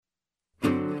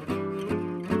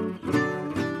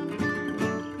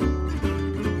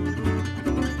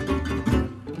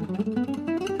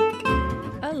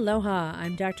Aloha,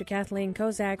 I'm Dr. Kathleen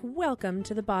Kozak. Welcome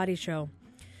to The Body Show.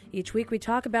 Each week we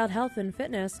talk about health and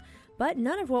fitness, but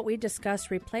none of what we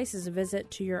discuss replaces a visit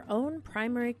to your own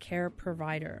primary care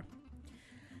provider.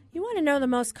 You want to know the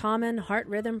most common heart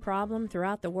rhythm problem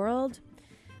throughout the world?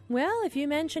 Well, if you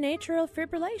mention atrial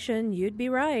fibrillation, you'd be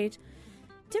right.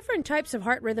 Different types of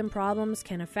heart rhythm problems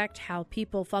can affect how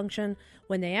people function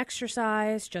when they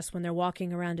exercise, just when they're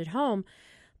walking around at home.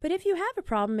 But if you have a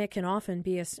problem, it can often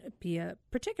be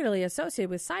particularly associated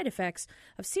with side effects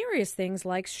of serious things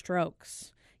like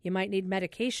strokes. You might need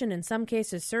medication, in some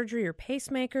cases surgery or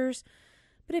pacemakers.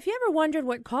 But if you ever wondered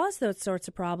what caused those sorts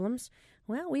of problems,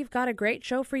 well, we've got a great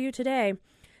show for you today.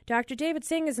 Dr. David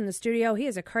Singh is in the studio. He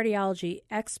is a cardiology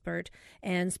expert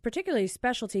and particularly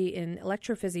specialty in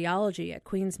electrophysiology at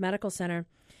Queen's Medical Center.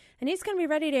 And he's going to be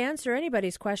ready to answer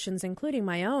anybody's questions, including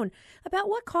my own, about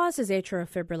what causes atrial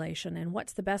fibrillation and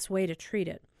what's the best way to treat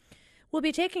it. We'll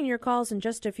be taking your calls in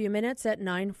just a few minutes at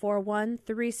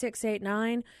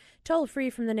 941-3689, toll free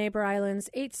from the neighbor islands,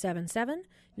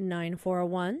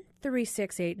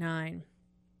 877-941-3689.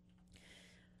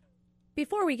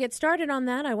 Before we get started on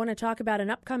that, I want to talk about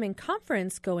an upcoming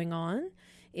conference going on.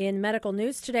 In medical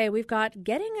news today, we've got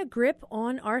Getting a Grip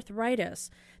on Arthritis.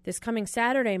 This coming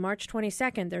Saturday, March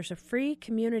 22nd, there's a free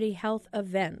community health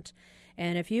event.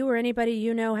 And if you or anybody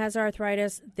you know has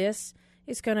arthritis, this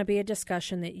is going to be a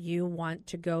discussion that you want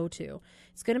to go to.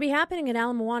 It's going to be happening at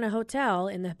Ala Moana Hotel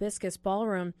in the Hibiscus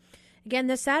Ballroom. Again,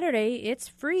 this Saturday, it's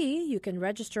free. You can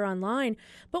register online.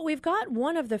 But we've got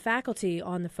one of the faculty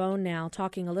on the phone now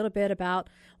talking a little bit about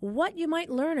what you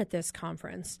might learn at this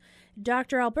conference.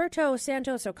 Dr. Alberto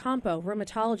Santos Ocampo,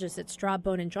 rheumatologist at Straub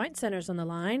Bone and Joint Centers, on the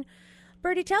line.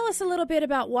 Bertie, tell us a little bit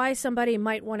about why somebody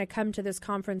might want to come to this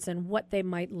conference and what they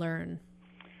might learn.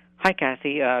 Hi,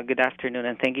 Kathy. Good afternoon,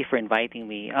 and thank you for inviting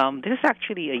me. This is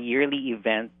actually a yearly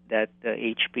event that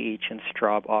HPH and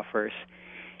Straub offers.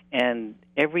 And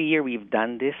every year we've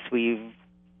done this. We've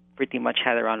pretty much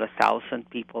had around 1,000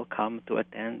 people come to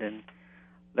attend and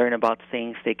learn about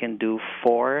things they can do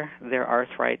for their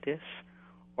arthritis,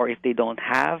 or if they don't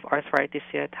have arthritis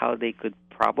yet, how they could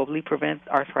probably prevent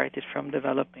arthritis from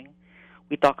developing.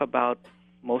 We talk about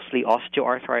mostly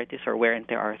osteoarthritis or wear and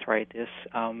tear arthritis.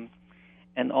 And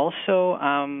also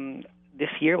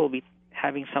this year we'll be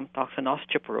having some talks on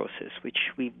osteoporosis, which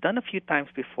we've done a few times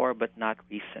before but not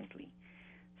recently.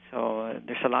 So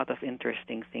there's a lot of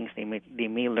interesting things they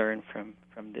may learn from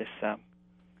this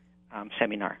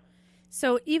seminar.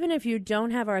 So even if you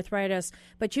don't have arthritis,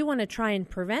 but you want to try and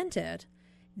prevent it,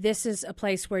 this is a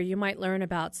place where you might learn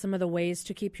about some of the ways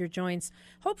to keep your joints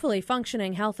hopefully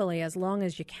functioning healthily as long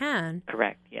as you can.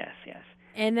 Correct, yes.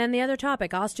 And then the other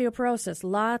topic, osteoporosis.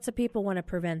 Lots of people want to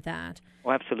prevent that.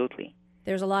 Oh, absolutely.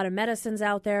 There's a lot of medicines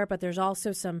out there, but there's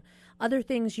also some other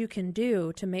things you can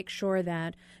do to make sure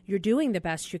that you're doing the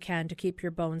best you can to keep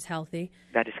your bones healthy.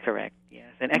 That is correct, yes.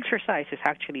 And exercise is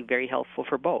actually very helpful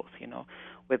for both,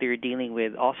 whether you're dealing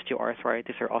with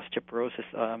osteoarthritis or osteoporosis,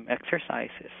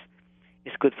 exercises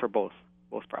is good for both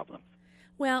problems.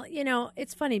 Well,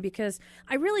 it's funny because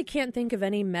I really can't think of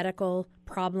any medical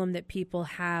problem that people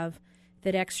have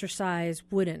that exercise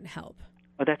wouldn't help.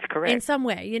 Oh, that's correct. In some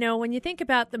way. When you think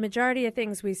about the majority of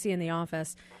things we see in the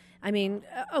office,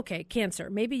 okay, cancer.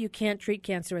 Maybe you can't treat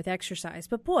cancer with exercise.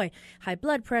 But boy, high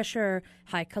blood pressure,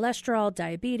 high cholesterol,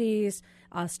 diabetes,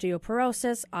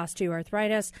 osteoporosis,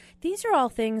 osteoarthritis. These are all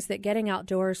things that getting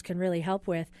outdoors can really help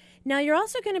with. Now, you're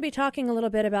also going to be talking a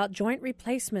little bit about joint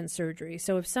replacement surgery.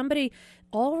 So if somebody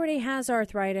already has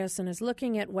arthritis and is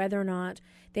looking at whether or not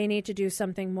they need to do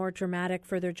something more dramatic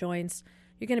for their joints,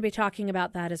 you're going to be talking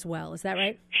about that as well. Is that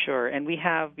right? Sure. And we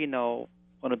have,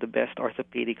 one of the best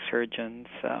orthopedic surgeons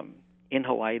in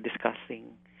Hawaii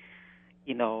discussing,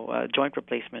 joint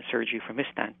replacement surgery from his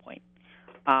standpoint.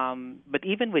 But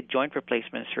even with joint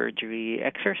replacement surgery,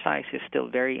 exercise is still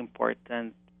very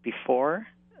important before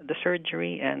the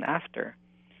surgery and after,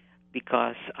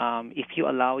 because if you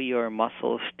allow your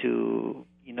muscles to,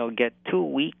 get too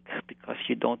weak because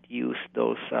you don't use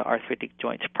those arthritic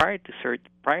joints prior to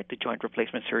joint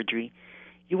replacement surgery,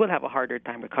 you will have a harder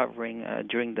time recovering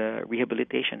during the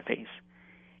rehabilitation phase.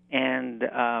 And,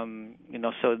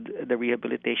 so the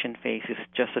rehabilitation phase is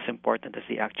just as important as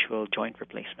the actual joint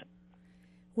replacement.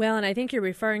 Well, and I think you're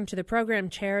referring to the program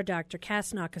chair, Dr.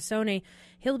 Cass Nakasone.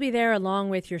 He'll be there along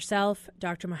with yourself,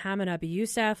 Dr. Muhammad Abi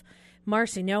Youssef,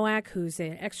 Marcy Nowak, who's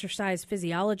an exercise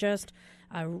physiologist,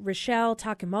 Rochelle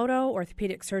Takamoto,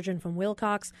 orthopedic surgeon from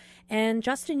Wilcox, and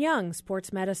Justin Young,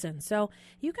 sports medicine. So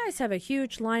you guys have a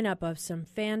huge lineup of some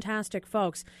fantastic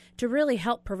folks to really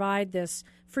help provide this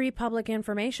free public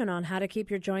information on how to keep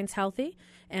your joints healthy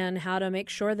and how to make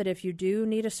sure that if you do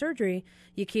need a surgery,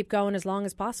 you keep going as long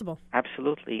as possible.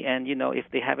 Absolutely. And, if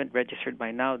they haven't registered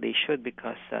by now, they should,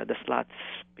 because the slots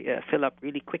fill up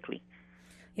really quickly.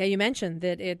 Yeah, you mentioned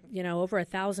that over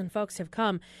 1,000 folks have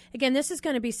come. Again, this is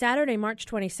going to be Saturday, March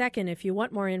 22nd. If you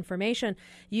want more information,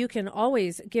 you can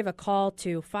always give a call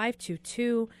to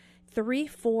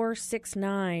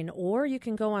 522-3469, or you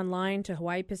can go online to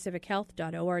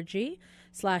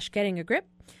hawaiipacifichealth.org/gettingagrip.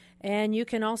 And you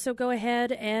can also go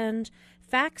ahead and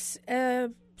fax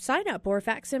sign up or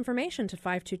fax information to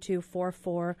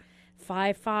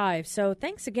 522-4455. So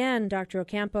thanks again, Dr.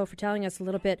 Ocampo, for telling us a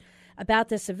little bit about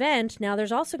this event. Now,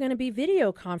 there's also going to be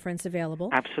video conference available.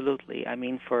 Absolutely. I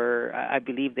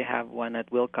believe they have one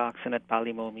at Wilcox and at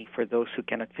Palimomi for those who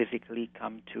cannot physically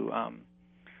come to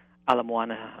Ala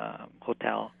Moana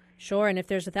Hotel. Sure, and if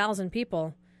there's 1,000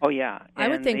 people... Oh, yeah. I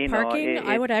would think parking,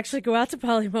 I would actually go out to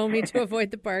Palimomi to avoid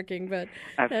the parking, but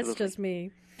that's just me.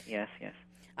 Yes.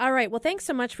 All right. Well, thanks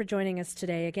so much for joining us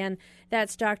today. Again,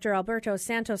 that's Dr. Alberto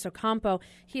Santos Ocampo.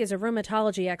 He is a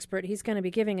rheumatology expert. He's going to be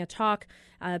giving a talk,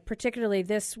 particularly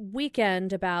this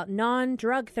weekend, about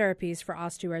non-drug therapies for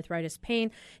osteoarthritis pain.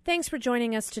 Thanks for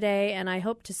joining us today, and I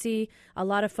hope to see a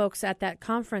lot of folks at that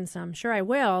conference. I'm sure I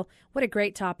will. What a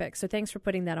great topic. So thanks for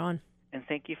putting that on. And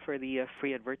thank you for the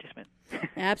free advertisement.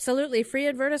 Absolutely. Free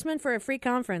advertisement for a free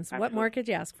conference. Absolutely. What more could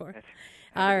you ask for?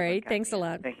 All right. Thanks a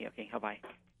lot. Thank you. Okay. Bye-bye.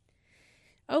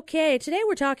 Okay, today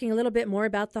we're talking a little bit more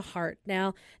about the heart.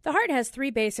 Now, the heart has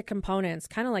three basic components,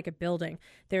 kind of like a building.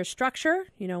 There's structure,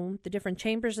 the different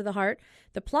chambers of the heart,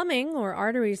 the plumbing or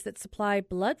arteries that supply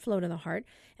blood flow to the heart,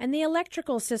 and the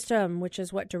electrical system, which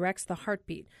is what directs the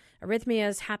heartbeat.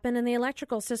 Arrhythmias happen in the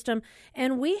electrical system,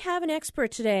 and we have an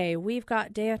expert today. We've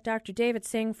got Dr. David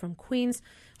Singh from Queen's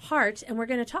Heart, and we're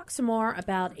going to talk some more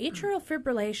about atrial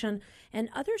fibrillation and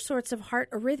other sorts of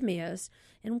heart arrhythmias.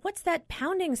 And what's that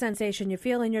pounding sensation you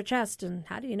feel in your chest, and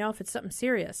how do you know if it's something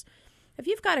serious? If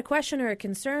you've got a question or a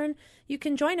concern, you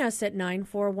can join us at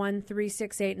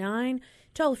 941-3689,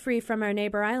 toll free from our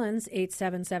neighbor islands,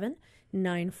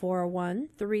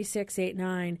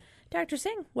 877-941-3689. Dr.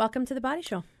 Singh, welcome to The Body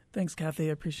Show. Thanks, Kathy.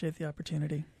 I appreciate the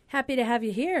opportunity. Happy to have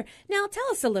you here. Now, tell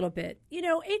us a little bit.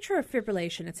 Atrial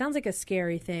fibrillation, it sounds like a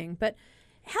scary thing, but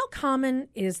how common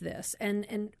is this?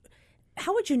 And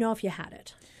how would you know if you had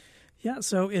it? Yeah,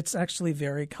 so it's actually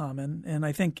very common. And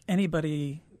I think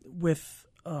anybody with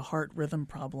a heart rhythm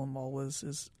problem always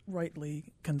is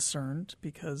rightly concerned,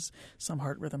 because some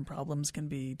heart rhythm problems can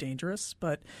be dangerous.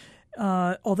 But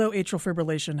although atrial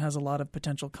fibrillation has a lot of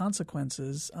potential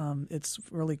consequences, it's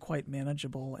really quite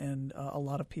manageable, and a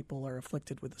lot of people are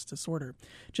afflicted with this disorder.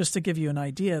 Just to give you an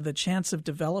idea, the chance of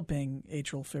developing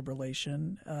atrial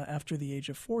fibrillation after the age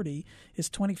of 40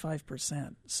 is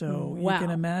 25%. So wow. You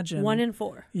can imagine 1 in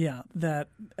 4. Yeah, that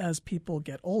as people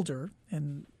get older,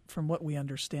 and from what we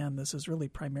understand, this is really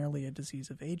primarily a disease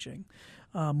of aging.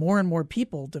 More and more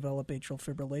people develop atrial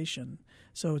fibrillation,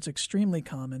 so it's extremely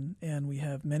common, and we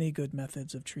have many good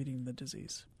methods of treating the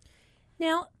disease.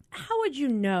 Now, how would you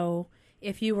know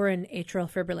if you were in atrial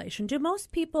fibrillation? Do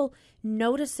most people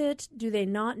notice it? Do they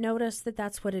not notice that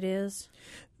that's what it is?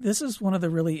 This is one of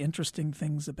the really interesting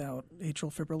things about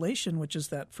atrial fibrillation, which is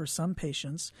that for some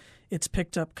patients, it's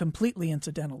picked up completely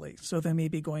incidentally. So they may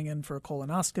be going in for a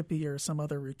colonoscopy or some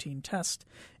other routine test,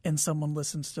 and someone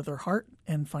listens to their heart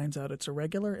and finds out it's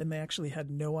irregular, and they actually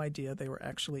had no idea they were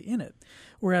actually in it.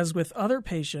 Whereas with other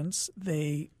patients,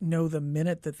 they know the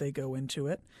minute that they go into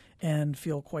it and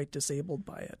feel quite disabled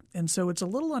by it. And so it's a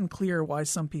little unclear why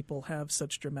some people have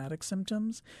such dramatic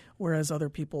symptoms, whereas other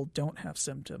people don't have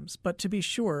symptoms. But to be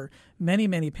sure, many,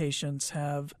 many patients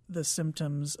have the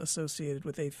symptoms associated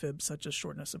with AFib, such as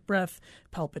shortness of breath,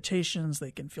 palpitations,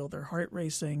 they can feel their heart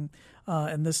racing,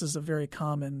 and this is a very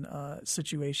common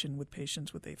situation with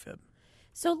patients with AFib.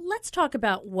 So let's talk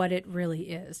about what it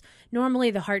really is. Normally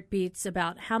the heart beats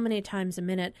about how many times a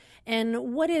minute,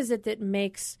 and what is it that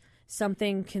makes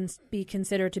something can be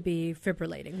considered to be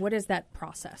fibrillating? What is that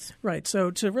process? Right.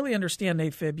 So to really understand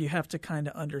AFib, you have to kind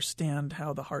of understand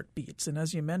how the heart beats. And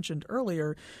as you mentioned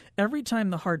earlier, every time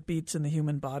the heart beats in the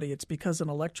human body, it's because an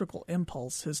electrical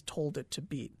impulse has told it to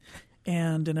beat.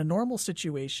 And in a normal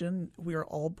situation, we are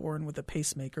all born with a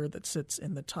pacemaker that sits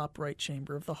in the top right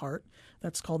chamber of the heart.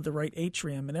 That's called the right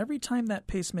atrium. And every time that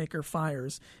pacemaker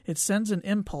fires, it sends an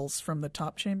impulse from the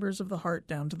top chambers of the heart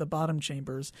down to the bottom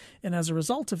chambers. And as a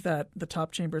result of that, the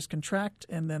top chambers contract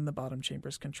and then the bottom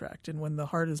chambers contract. And when the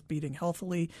heart is beating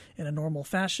healthily in a normal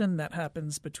fashion, that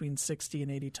happens between 60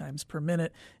 and 80 times per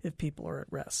minute if people are at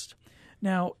rest.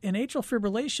 Now, in atrial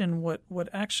fibrillation, what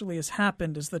actually has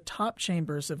happened is the top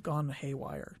chambers have gone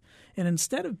haywire. And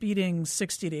instead of beating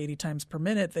 60 to 80 times per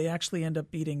minute, they actually end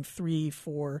up beating 3,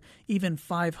 4, even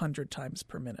 500 times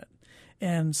per minute.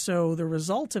 And so the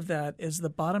result of that is the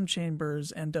bottom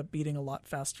chambers end up beating a lot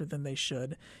faster than they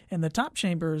should, and the top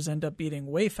chambers end up beating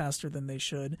way faster than they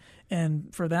should. And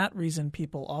for that reason,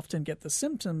 people often get the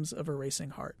symptoms of a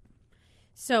racing heart.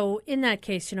 So in that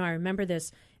case, I remember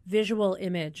this visual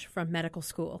image from medical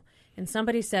school. And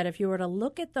somebody said if you were to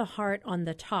look at the heart on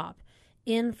the top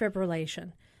in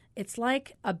fibrillation, it's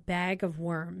like a bag of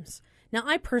worms. Now,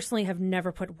 I personally have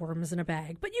never put worms in a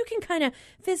bag, but you can kind of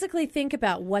physically think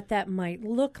about what that might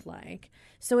look like.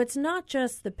 So it's not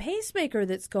just the pacemaker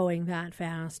that's going that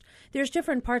fast. There's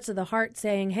different parts of the heart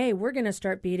saying, hey, we're going to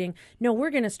start beating. No,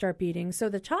 we're going to start beating. So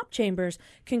the top chambers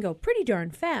can go pretty darn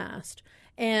fast.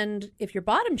 And if your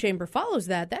bottom chamber follows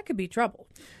that, that could be trouble.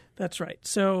 That's right.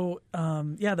 So,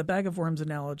 the bag of worms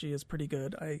analogy is pretty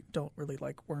good. I don't really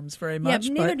like worms very much.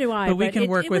 Yeah, neither do I. But we can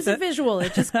work with it. It was a visual.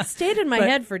 It just stayed in my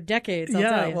head for decades. I'll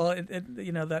tell you. Well,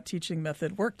 that teaching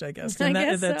method worked, I guess. And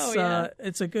so.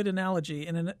 It's a good analogy.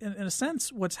 And in a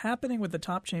sense, what's happening with the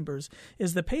top chambers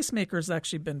is the pacemaker's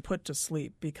actually been put to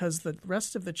sleep because the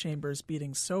rest of the chamber is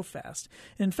beating so fast.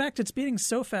 In fact, it's beating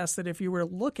so fast that if you were to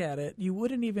look at it, you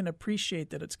wouldn't even appreciate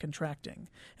that it's contracting.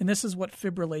 And this is what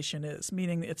fibrillation is,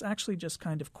 meaning it's actually just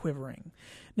kind of quivering.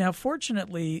 Now,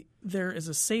 fortunately, there is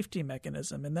a safety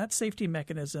mechanism, and that safety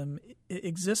mechanism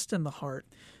exists in the heart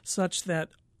such that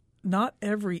not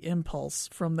every impulse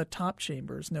from the top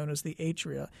chambers, known as the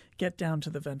atria, get down to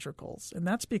the ventricles. And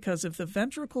that's because if the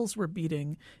ventricles were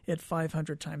beating at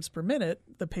 500 times per minute,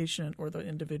 the patient or the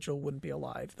individual wouldn't be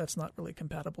alive. That's not really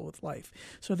compatible with life.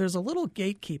 So there's a little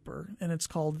gatekeeper, and it's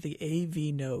called the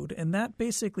AV node, and that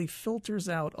basically filters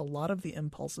out a lot of the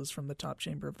impulses from the top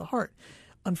chamber of the heart.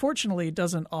 Unfortunately, it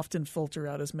doesn't often filter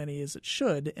out as many as it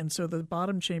should, and so the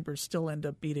bottom chambers still end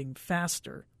up beating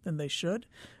faster than they should,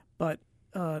 but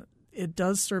it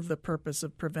does serve the purpose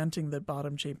of preventing the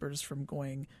bottom chambers from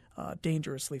going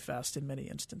dangerously fast in many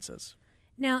instances.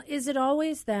 Now, is it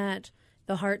always that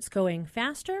the heart's going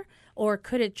faster, or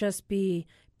could it just be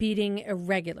beating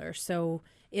irregular? So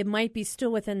it might be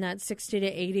still within that 60 to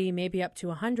 80, maybe up to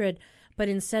 100, but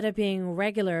instead of being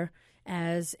regular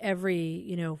as every,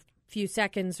 few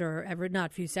seconds or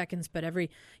not few seconds, but every,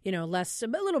 a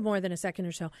little more than a second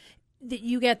or so, that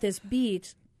you get this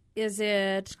beat.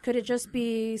 Could it just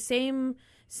be same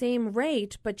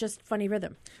rate, but just funny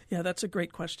rhythm? Yeah, that's a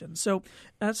great question. So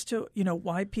as to,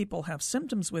 why people have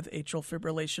symptoms with atrial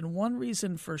fibrillation, one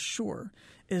reason for sure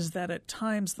is that at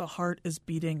times the heart is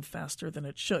beating faster than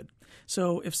it should.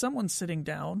 So if someone's sitting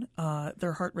down,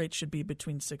 their heart rate should be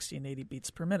between 60 and 80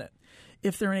 beats per minute.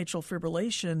 If they're in atrial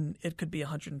fibrillation, it could be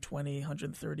 120,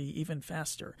 130, even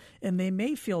faster. And they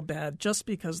may feel bad just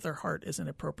because their heart isn't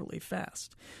appropriately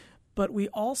fast. But we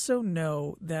also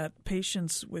know that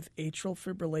patients with atrial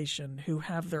fibrillation who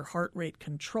have their heart rate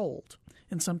controlled,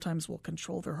 and sometimes will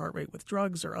control their heart rate with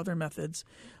drugs or other methods,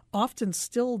 often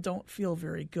still don't feel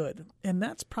very good. And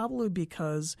that's probably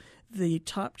because the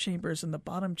top chambers and the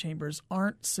bottom chambers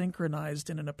aren't synchronized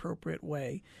in an appropriate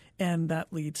way. And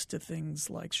that leads to things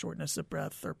like shortness of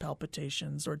breath or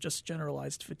palpitations or just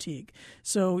generalized fatigue.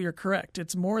 So you're correct.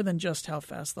 It's more than just how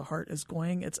fast the heart is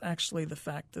going. It's actually the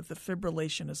fact that the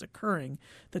fibrillation is occurring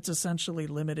that's essentially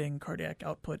limiting cardiac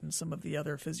output and some of the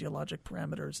other physiologic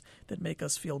parameters that make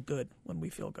us feel good when we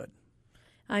feel good.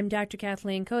 I'm Dr.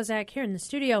 Kathleen Kozak here in the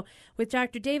studio with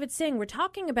Dr. David Singh. We're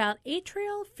talking about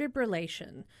atrial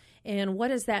fibrillation and what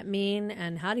does that mean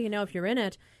and how do you know if you're in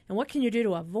it and what can you do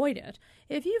to avoid it?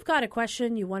 If you've got a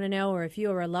question you want to know or if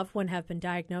you or a loved one have been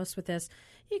diagnosed with this,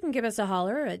 you can give us a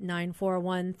holler at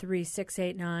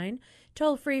 941-3689.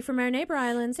 Toll free from our neighbor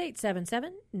islands,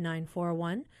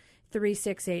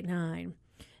 877-941-3689.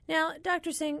 Now,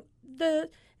 Dr. Singh, what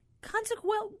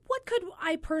could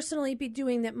I personally be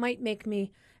doing that might make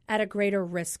me at a greater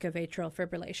risk of atrial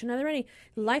fibrillation? Are there any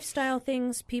lifestyle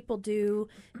things people do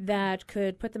that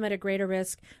could put them at a greater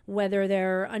risk, whether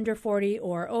they're under 40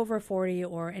 or over 40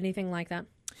 or anything like that?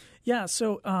 Yeah,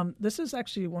 so this is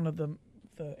actually one of the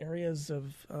areas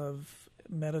of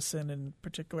medicine, in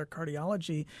particular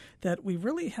cardiology, that we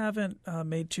really haven't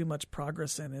made too much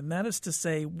progress in, and that is to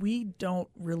say we don't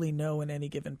really know in any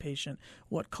given patient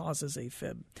what causes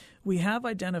AFib. We have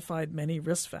identified many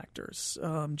risk factors.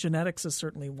 Genetics is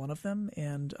certainly one of them,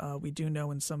 and we do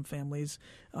know in some families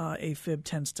AFib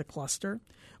tends to cluster.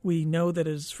 We know that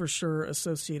it is for sure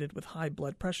associated with high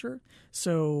blood pressure.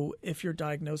 So if you're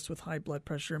diagnosed with high blood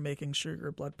pressure, making sure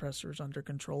your blood pressure is under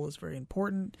control is very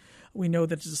important. We know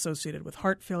that it's associated with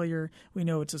heart failure. We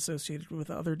know it's associated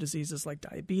with other diseases like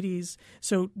diabetes.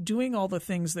 So doing all the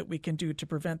things that we can do to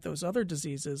prevent those other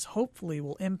diseases hopefully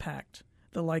will impact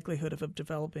the likelihood of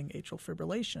developing atrial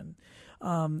fibrillation.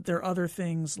 There are other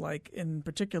things like, in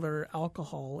particular,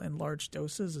 alcohol in large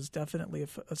doses is definitely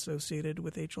associated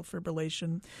with atrial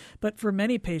fibrillation. But for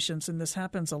many patients, and this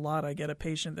happens a lot, I get a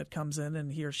patient that comes in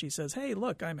and he or she says, hey,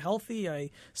 look, I'm healthy. I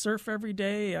surf every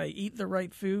day. I eat the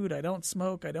right food. I don't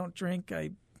smoke. I don't drink.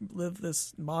 I live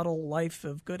this model life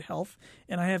of good health,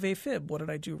 and I have AFib. What did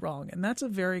I do wrong? And that's a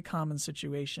very common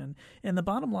situation. And the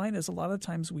bottom line is a lot of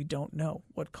times we don't know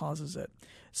what causes it.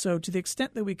 So to the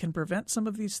extent that we can prevent some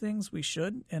of these things, we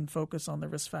should, and focus on the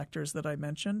risk factors that I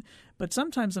mentioned. But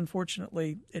sometimes,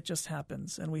 unfortunately, it just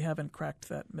happens, and we haven't cracked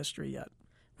that mystery yet.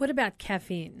 What about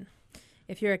caffeine?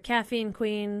 If you're a caffeine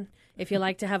queen, if you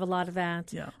like to have a lot of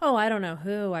that, I don't know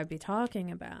who I'd be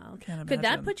talking about. Could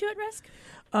that put you at risk?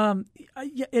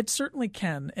 Yeah, it certainly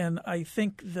can, and I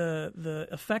think the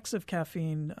effects of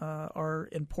caffeine are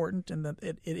important in that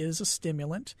it is a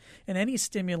stimulant, and any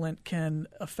stimulant can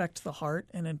affect the heart,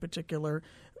 and in particular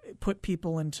put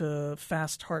people into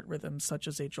fast heart rhythms such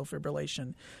as atrial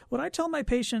fibrillation. What I tell my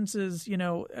patients is,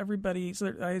 everybody,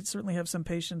 so I certainly have some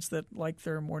patients that like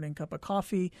their morning cup of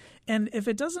coffee, and if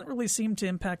it doesn't really seem to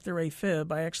impact their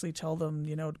AFib, I actually tell them,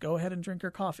 go ahead and drink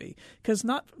your coffee, because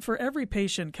not for every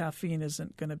patient caffeine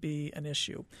isn't going to be an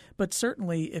issue. But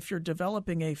certainly if you're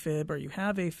developing AFib or you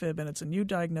have AFib and it's a new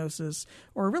diagnosis,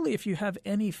 or really if you have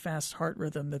any fast heart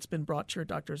rhythm that's been brought to your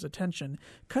doctor's attention,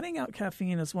 cutting out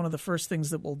caffeine is one of the first things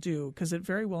that we'll do, because it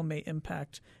very well may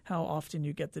impact how often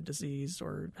you get the disease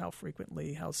or how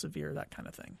frequently, how severe, that kind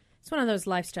of thing. It's one of those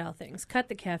lifestyle things. Cut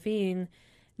the caffeine.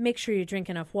 Make sure you drink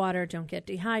enough water. Don't get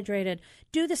dehydrated.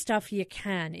 Do the stuff you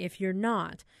can if you're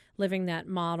not living that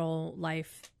model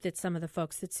life that some of the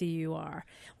folks that see you are.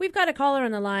 We've got a caller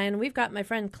on the line. We've got my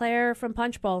friend Claire from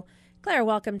Punchbowl. Claire,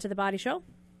 welcome to the Body Show.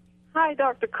 Hi,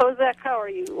 Dr. Kozak. How are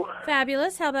you?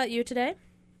 Fabulous. How about you today?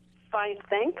 Fine,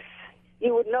 thanks.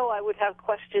 You would know I would have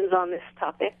questions on this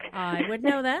topic. I would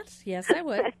know that. Yes, I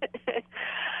would.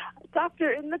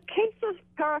 Doctor, in the case of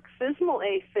paroxysmal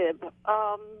AFib,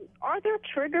 are there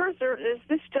triggers, or is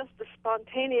this just a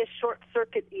spontaneous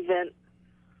short-circuit event?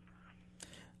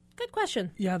 Good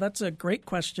question. Yeah, that's a great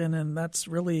question, and that's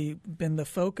really been the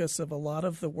focus of a lot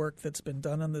of the work that's been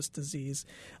done on this disease.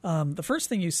 The first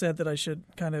thing you said that I should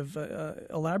kind of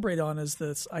elaborate on is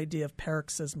this idea of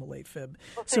paroxysmal AFib.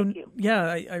 Well, thank you.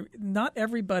 Yeah, not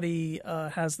everybody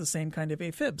has the same kind of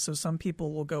AFib, so some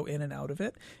people will go in and out of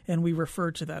it, and we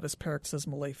refer to that as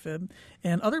paroxysmal AFib.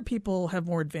 And other people have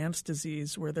more advanced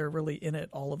disease where they're really in it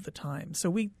all of the time.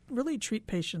 So we really treat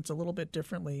patients a little bit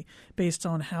differently based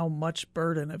on how much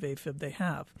burden of AFib they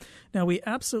have. Now, we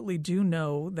absolutely do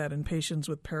know that in patients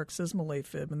with paroxysmal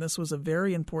AFib, and this was a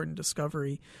very important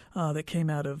discovery that came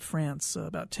out of France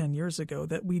about 10 years ago,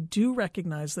 that we do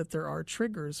recognize that there are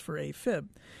triggers for AFib.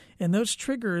 And those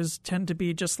triggers tend to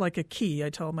be just like a key. I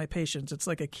tell my patients it's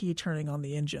like a key turning on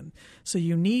the engine. So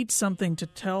you need something to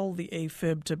tell the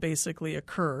AFib to basically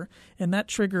occur. And that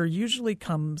trigger usually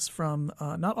comes from,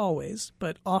 not always,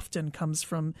 but often comes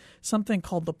from something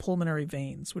called the pulmonary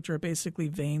veins, which are basically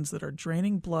veins that are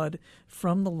draining blood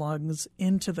from the lungs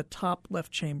into the top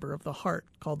left chamber of the heart,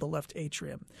 called the left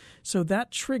atrium. So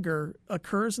that trigger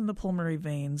occurs in the pulmonary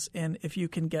veins. And if you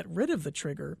can get rid of the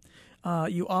trigger,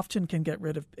 you often can get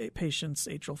rid of a patient's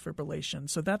atrial fibrillation.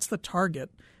 So that's the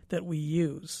target that we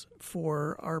use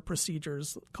for our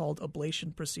procedures called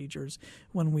ablation procedures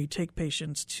when we take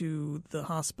patients to the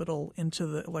hospital into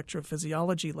the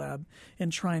electrophysiology lab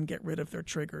and try and get rid of their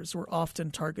triggers. We're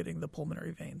often targeting the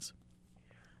pulmonary veins.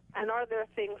 And are there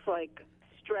things like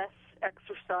stress,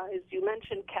 exercise? You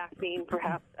mentioned caffeine,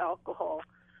 perhaps alcohol.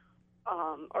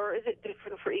 Or is it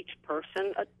different for each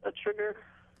person, a trigger?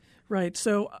 Right.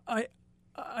 So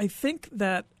I think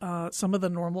that some of the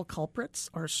normal culprits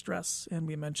are stress, and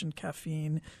we mentioned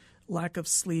caffeine, lack of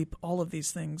sleep, all of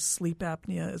these things. Sleep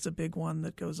apnea is a big one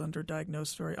that goes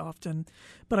underdiagnosed very often.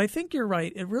 But I think you're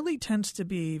right. It really tends to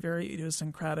be very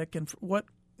idiosyncratic, and what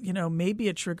may be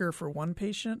a trigger for one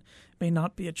patient may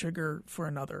not be a trigger for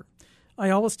another. I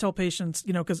always tell patients,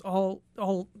 because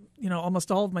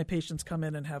almost all of my patients come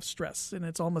in and have stress, and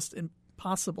it's almost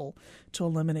impossible to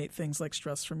eliminate things like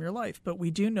stress from your life. But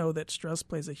we do know that stress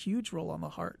plays a huge role on the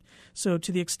heart. So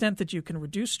to the extent that you can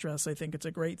reduce stress, I think it's a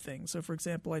great thing. So, for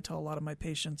example, I tell a lot of my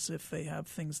patients if they have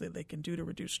things that they can do to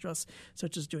reduce stress,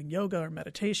 such as doing yoga or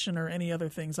meditation or any other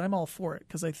things, I'm all for it,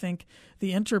 because I think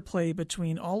the interplay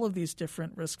between all of these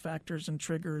different risk factors and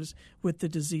triggers with the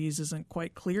disease isn't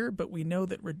quite clear, but we know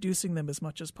that reducing them as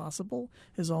much as possible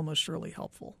is almost surely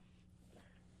helpful.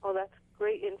 Oh, that's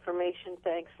great information.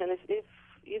 Thanks. And if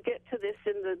you get to this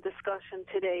in the discussion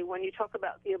today, when you talk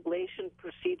about the ablation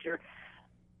procedure,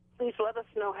 please let us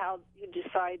know how you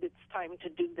decide it's time to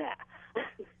do that.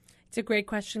 It's a great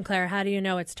question, Claire. How do you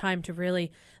know it's time to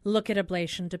really look at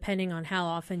ablation, depending on how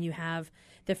often you have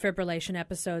the fibrillation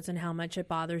episodes and how much it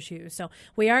bothers you? So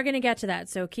we are going to get to that,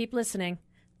 so keep listening.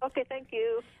 Okay, thank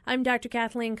you. I'm Dr.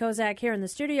 Kathleen Kozak here in the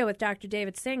studio with Dr.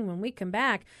 David Singh. When we come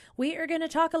back, we are going to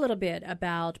talk a little bit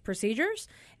about procedures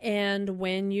and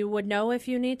when you would know if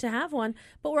you need to have one.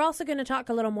 But we're also going to talk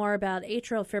a little more about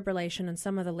atrial fibrillation and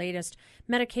some of the latest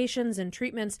medications and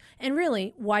treatments, and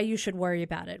really why you should worry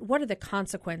about it. What are the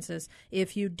consequences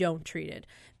if you don't treat it?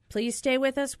 Please stay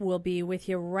with us. We'll be with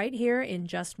you right here in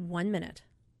just 1 minute.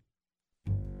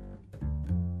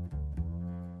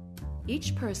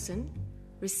 Each person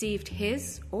received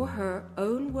his or her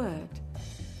own word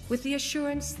with the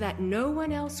assurance that no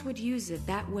one else would use it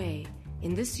that way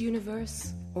in this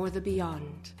universe or the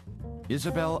beyond.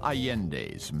 Isabel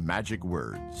Allende's magic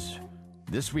words.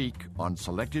 This week on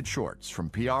Selected Shorts from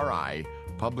PRI,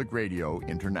 Public Radio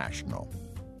International.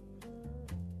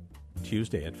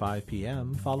 Tuesday at 5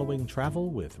 p.m. following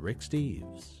Travel with Rick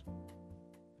Steves.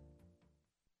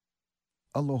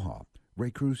 Aloha, Ray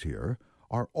Cruz here.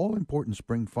 Our all-important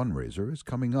spring fundraiser is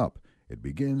coming up. It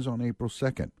begins on April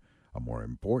 2nd. A more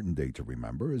important date to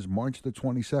remember is March the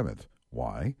 27th.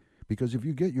 Why? Because if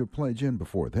you get your pledge in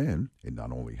before then, it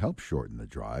not only helps shorten the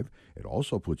drive, it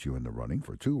also puts you in the running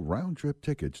for 2 round-trip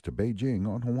tickets to Beijing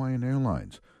on Hawaiian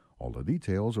Airlines. All the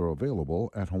details are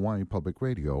available at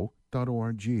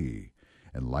hawaiipublicradio.org.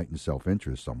 Enlightened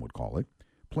self-interest, some would call it.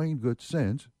 Plain good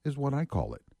sense is what I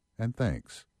call it. And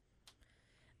thanks.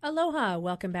 Aloha.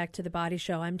 Welcome back to The Body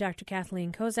Show. I'm Dr.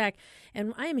 Kathleen Kozak,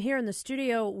 and I am here in the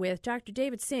studio with Dr.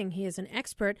 David Singh. He is an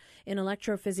expert in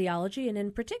electrophysiology and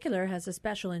in particular has a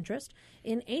special interest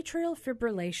in atrial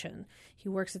fibrillation. He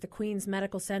works at the Queen's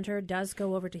Medical Center, does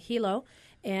go over to Hilo,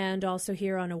 and also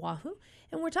here on Oahu.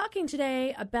 And we're talking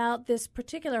today about this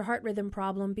particular heart rhythm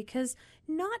problem because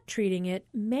not treating it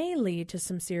may lead to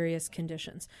some serious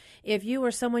conditions. If you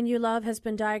or someone you love has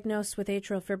been diagnosed with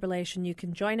atrial fibrillation, you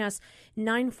can join us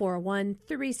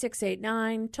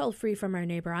 941-3689, toll free from our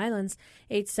neighbor islands,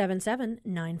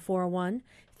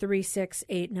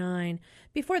 877-941-3689.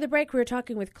 Before the break, we were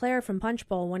talking with Claire from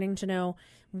Punchbowl, wanting to know,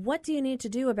 what do you need to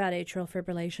do about atrial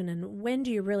fibrillation and when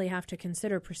do you really have to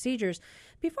consider procedures?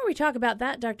 Before we talk about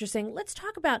that, Dr. Singh, let's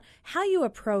talk about how you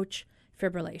approach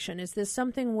fibrillation. Is this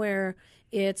something where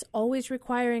it's always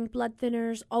requiring blood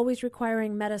thinners, always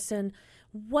requiring medicine?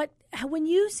 When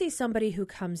you see somebody who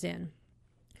comes in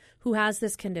who has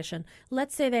this condition,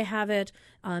 let's say they have it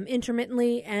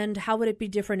intermittently, and how would it be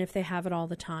different if they have it all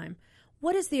the time?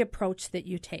 What is the approach that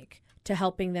you take to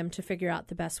helping them to figure out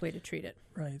the best way to treat it?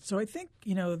 Right. So I think,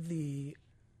 the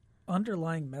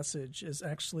underlying message is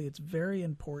actually it's very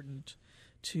important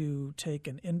to take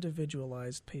an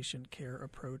individualized patient care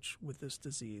approach with this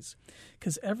disease,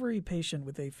 because every patient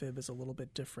with AFib is a little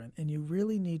bit different, and you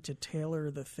really need to tailor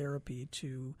the therapy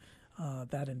to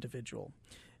that individual.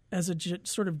 As a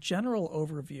sort of general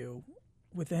overview,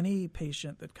 with any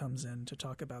patient that comes in to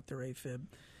talk about their AFib,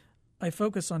 I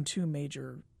focus on 2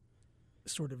 major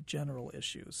sort of general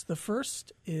issues. The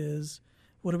first is,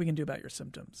 what are we going to do about your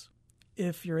symptoms?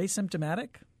 If you're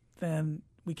asymptomatic, then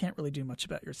we can't really do much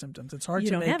about your symptoms. It's hard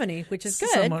to make... You don't have any, which is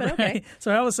good, but okay. Right?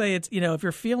 So I always say, if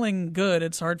you're feeling good,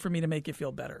 it's hard for me to make you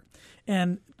feel better.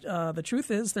 And the truth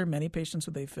is there are many patients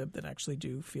with AFib that actually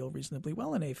do feel reasonably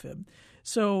well in AFib.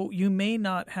 So you may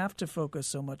not have to focus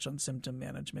so much on symptom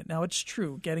management. Now, it's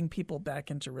true, getting people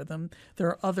back into rhythm, there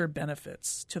are other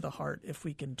benefits to the heart if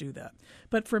we can do that.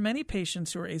 But for many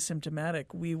patients who are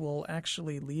asymptomatic, we will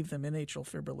actually leave them in atrial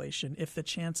fibrillation if the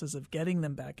chances of getting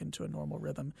them back into a normal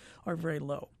rhythm are very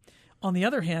low. On the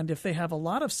other hand, if they have a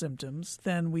lot of symptoms,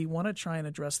 then we want to try and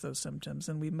address those symptoms,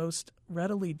 and we most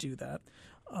readily do that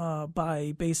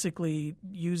by basically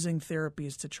using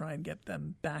therapies to try and get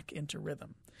them back into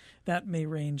rhythm. That may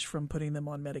range from putting them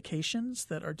on medications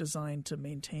that are designed to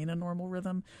maintain a normal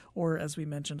rhythm, or, as we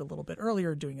mentioned a little bit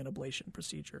earlier, doing an ablation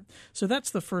procedure. So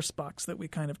that's the first box that we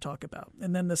kind of talk about.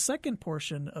 And then the second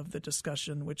portion of the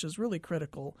discussion, which is really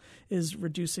critical, is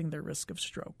reducing their risk of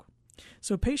stroke.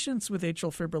 So patients with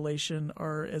atrial fibrillation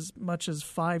are as much as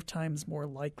 5 times more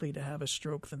likely to have a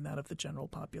stroke than that of the general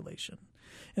population.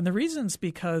 And the reason's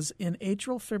because in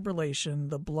atrial fibrillation,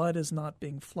 the blood is not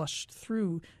being flushed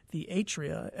through the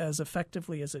atria as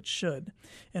effectively as it should.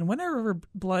 And whenever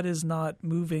blood is not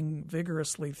moving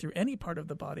vigorously through any part of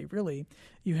the body, really,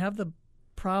 you have the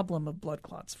problem of blood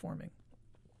clots forming.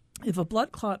 If a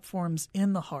blood clot forms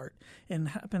in the heart and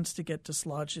happens to get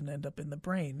dislodged and end up in the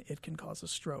brain, it can cause a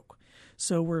stroke.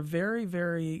 So we're very,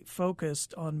 very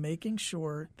focused on making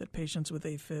sure that patients with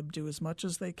AFib do as much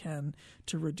as they can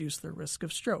to reduce their risk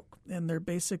of stroke. And there are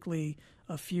basically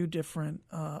a few different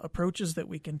approaches that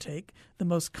we can take. The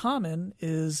most common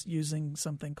is using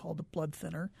something called a blood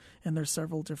thinner, and there's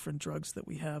several different drugs that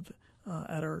we have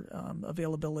at our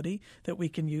availability that we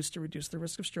can use to reduce the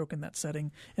risk of stroke in that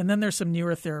setting. And then there's some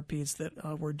newer therapies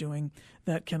that we're doing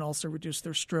that can also reduce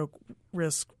their stroke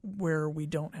risk where we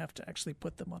don't have to actually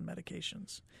put them on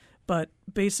medications. But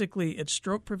basically, it's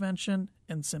stroke prevention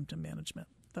and symptom management.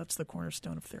 That's the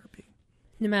cornerstone of therapy.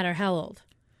 No matter how old?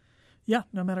 Yeah,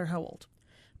 no matter how old.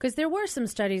 Because there were some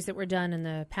studies that were done in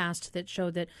the past that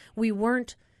showed that we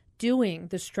weren't doing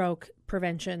the stroke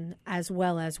prevention as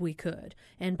well as we could.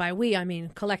 And by we, I mean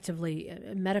collectively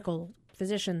medical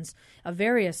physicians of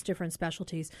various different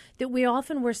specialties, that we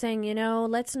often were saying,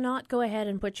 let's not go ahead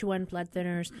and put you on blood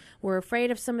thinners. We're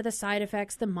afraid of some of the side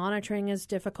effects. The monitoring is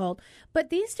difficult. But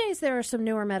these days there are some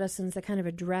newer medicines that kind of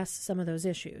address some of those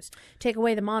issues. Take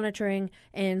away the monitoring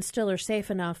and still are safe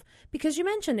enough, because you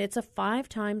mentioned it's a 5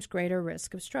 times greater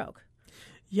risk of stroke.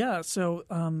 Yeah, so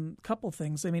couple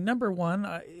things. I mean, number one,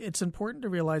 it's important to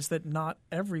realize that not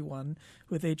everyone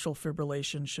with atrial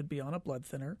fibrillation should be on a blood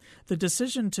thinner. The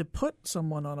decision to put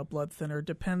someone on a blood thinner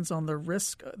depends on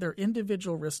their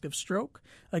individual risk of stroke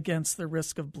against the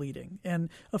risk of bleeding. And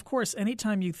of course,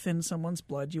 anytime you thin someone's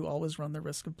blood, you always run the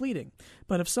risk of bleeding.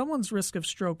 But if someone's risk of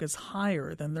stroke is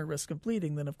higher than their risk of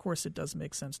bleeding, then of course it does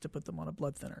make sense to put them on a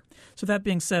blood thinner. So that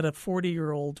being said, a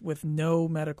 40-year-old with no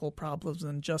medical problems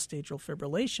and just atrial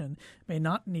fibrillation may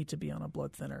not need to be on a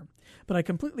blood thinner. But I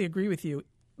completely agree with you.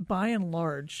 By and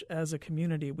large, as a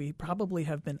community, we probably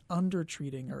have been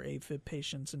undertreating our AFib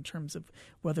patients in terms of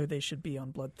whether they should be on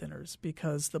blood thinners,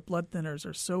 because the blood thinners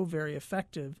are so very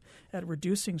effective at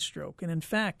reducing stroke. And in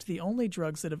fact, the only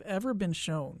drugs that have ever been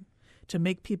shown to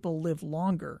make people live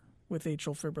longer with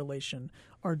atrial fibrillation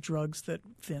are drugs that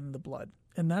thin the blood.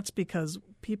 And that's because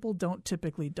people don't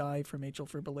typically die from atrial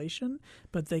fibrillation,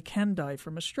 but they can die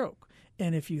from a stroke.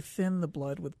 And if you thin the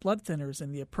blood with blood thinners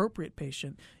in the appropriate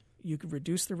patient, you can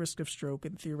reduce the risk of stroke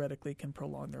and theoretically can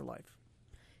prolong their life.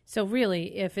 So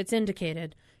really, if it's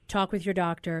indicated, talk with your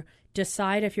doctor,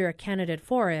 decide if you're a candidate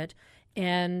for it.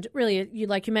 And really,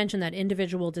 like you mentioned, that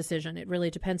individual decision. It really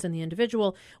depends on the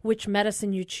individual, which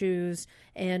medicine you choose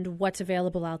and what's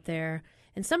available out there.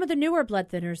 And some of the newer blood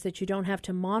thinners that you don't have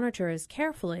to monitor as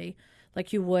carefully,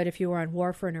 like you would if you were on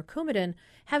warfarin or Coumadin,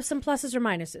 have some pluses or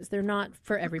minuses. They're not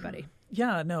for everybody.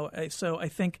 Yeah, no. So I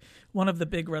think one of the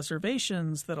big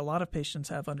reservations that a lot of patients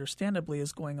have, understandably,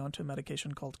 is going on to a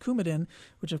medication called Coumadin,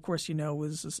 which, of course,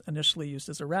 was initially used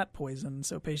as a rat poison.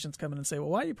 So patients come in and say, well,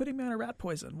 why are you putting me on a rat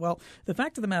poison? Well, the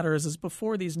fact of the matter is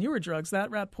before these newer drugs,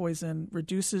 that rat poison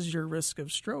reduces your risk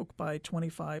of stroke by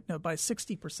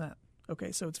 60%.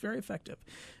 Okay, so it's very effective.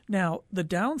 Now, the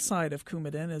downside of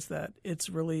Coumadin is that it's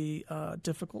really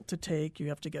difficult to take. You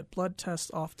have to get blood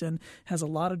tests often, has a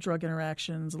lot of drug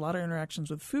interactions, a lot of interactions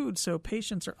with food, so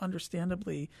patients are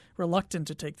understandably reluctant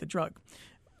to take the drug.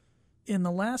 In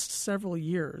the last several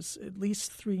years, at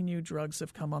least 3 new drugs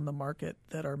have come on the market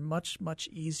that are much, much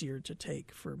easier to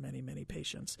take for many, many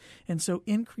patients. And so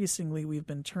increasingly we've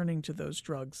been turning to those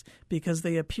drugs because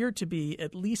they appear to be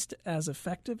at least as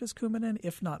effective as Coumadin,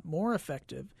 if not more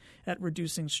effective, at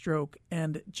reducing stroke,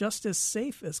 and just as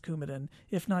safe as Coumadin,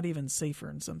 if not even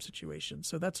safer in some situations.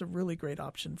 So that's a really great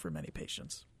option for many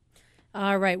patients.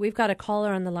 All right, we've got a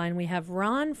caller on the line. We have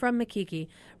Ron from Makiki.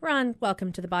 Ron,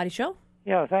 welcome to The Body Show.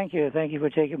 Yeah, thank you. Thank you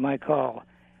for taking my call.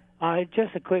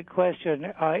 Just a quick question.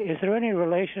 Is there any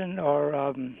relation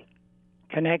or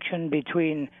connection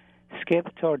between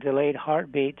skipped or delayed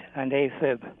heartbeat and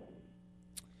AFib?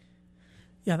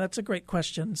 Yeah, that's a great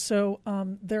question. So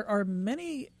there are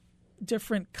many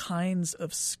different kinds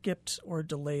of skipped or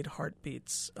delayed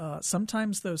heartbeats.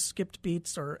 Sometimes those skipped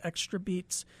beats or extra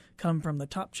beats come from the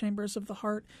top chambers of the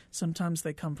heart. Sometimes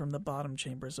they come from the bottom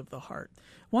chambers of the heart.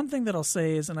 One thing that I'll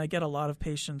say is, and I get a lot of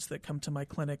patients that come to my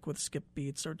clinic with skipped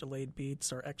beats or delayed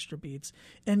beats or extra beats,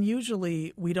 and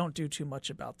usually we don't do too much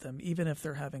about them, even if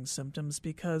they're having symptoms,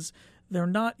 because they're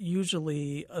not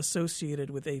usually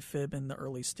associated with AFib in the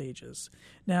early stages.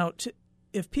 Now,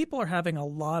 if people are having a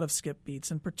lot of skip beats,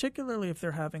 and particularly if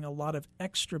they're having a lot of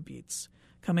extra beats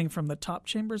coming from the top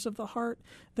chambers of the heart,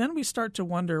 then we start to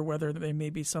wonder whether there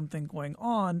may be something going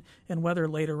on and whether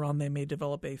later on they may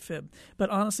develop AFib.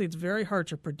 But honestly, it's very hard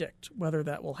to predict whether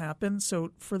that will happen. So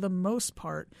for the most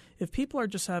part, if people are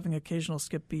just having occasional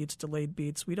skip beats, delayed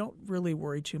beats, we don't really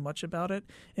worry too much about it.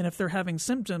 And if they're having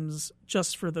symptoms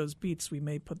just for those beats, we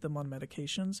may put them on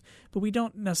medications. But we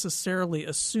don't necessarily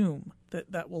assume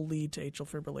that that will lead to atrial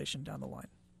fibrillation down the line.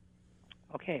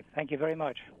 Okay, thank you very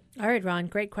much. All right, Ron,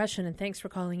 great question, and thanks for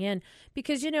calling in.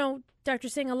 Because, Dr.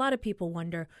 Singh, a lot of people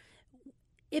wonder,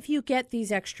 if you get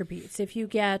these extra beats, if you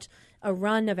get a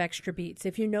run of extra beats,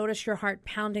 if you notice your heart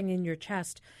pounding in your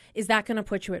chest, is that going to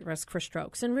put you at risk for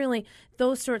strokes? And really,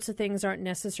 those sorts of things aren't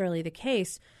necessarily the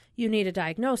case. You need a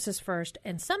diagnosis first,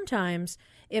 and sometimes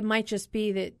it might just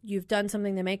be that you've done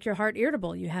something to make your heart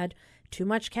irritable. You had too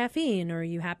much caffeine, or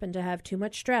you happen to have too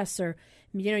much stress, or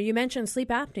you mentioned sleep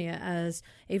apnea as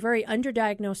a very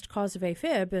underdiagnosed cause of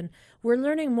AFib, and we're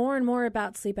learning more and more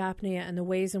about sleep apnea and the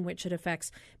ways in which it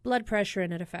affects blood pressure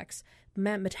and it affects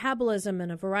metabolism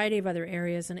and a variety of other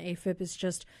areas, and AFib is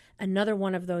just another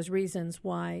one of those reasons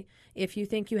why, if you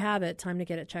think you have it, time to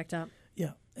get it checked out.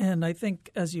 Yeah, and I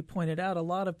think, as you pointed out, a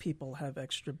lot of people have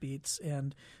extra beats,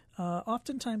 and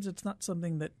oftentimes it's not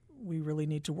something that we really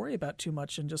need to worry about too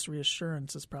much, and just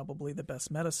reassurance is probably the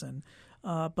best medicine.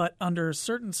 But under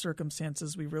certain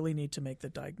circumstances, we really need to make the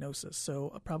diagnosis.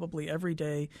 So probably every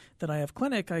day that I have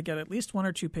clinic, I get at least one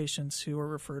or two patients who are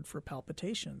referred for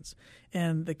palpitations.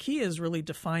 And the key is really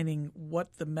defining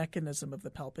what the mechanism of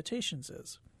the palpitations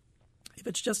is. If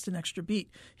it's just an extra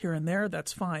beat here and there,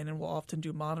 that's fine, and we'll often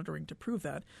do monitoring to prove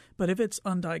that. But if it's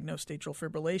undiagnosed atrial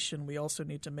fibrillation, we also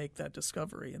need to make that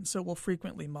discovery. And so we'll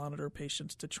frequently monitor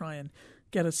patients to try and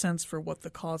get a sense for what the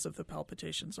cause of the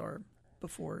palpitations are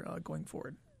before going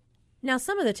forward. Now,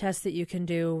 some of the tests that you can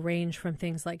do range from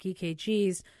things like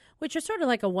EKGs, which are sort of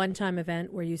like a one-time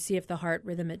event where you see if the heart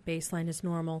rhythm at baseline is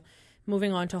normal,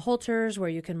 moving on to Holters, where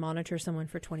you can monitor someone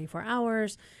for 24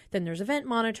 hours. Then there's event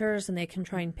monitors, and they can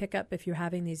try and pick up if you're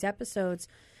having these episodes.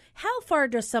 How far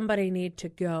does somebody need to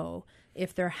go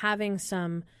if they're having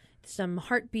some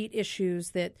heartbeat issues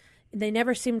that they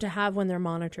never seem to have when they're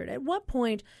monitored? At what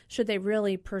point should they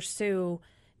really pursue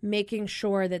making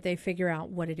sure that they figure out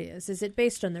what it is? Is it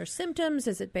based on their symptoms?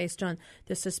 Is it based on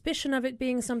the suspicion of it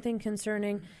being something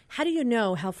concerning? How do you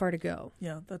know how far to go?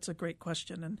 Yeah, that's a great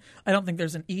question. And I don't think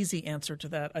there's an easy answer to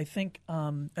that. I think,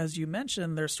 as you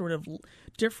mentioned, there's sort of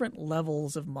different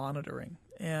levels of monitoring.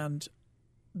 And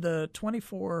the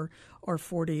 24 or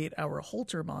 48-hour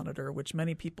Holter monitor, which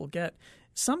many people get,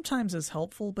 sometimes is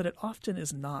helpful, but it often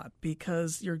is not,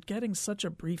 because you're getting such a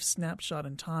brief snapshot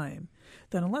in time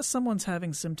that unless someone's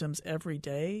having symptoms every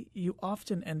day, you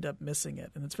often end up missing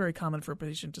it. And it's very common for a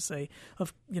patient to say,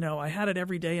 I had it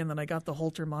every day and then I got the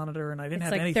Holter monitor and I didn't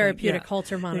have anything. It's like therapeutic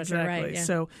Holter monitor, exactly. Right? Yeah.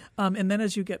 So, and then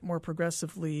as you get more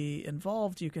progressively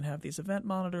involved, you can have these event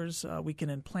monitors. We can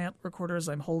implant recorders.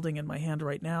 I'm holding in my hand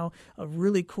right now a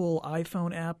really cool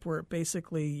iPhone app where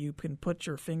basically you can put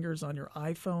your fingers on your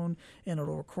iPhone and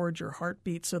it'll record your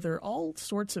heartbeat. So there are all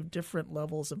sorts of different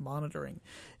levels of monitoring.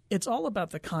 It's all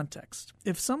about the context.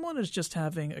 If someone is just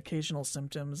having occasional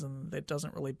symptoms and it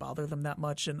doesn't really bother them that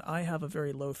much, and I have a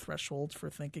very low threshold for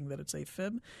thinking that it's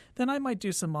AFib, then I might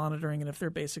do some monitoring, and if they're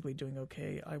basically doing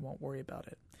okay, I won't worry about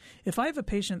it. If I have a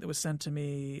patient that was sent to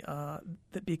me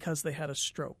that because they had a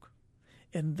stroke,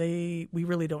 and we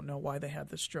really don't know why they had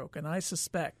the stroke, and I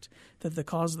suspect that the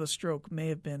cause of the stroke may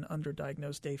have been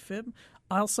underdiagnosed AFib,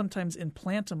 I'll sometimes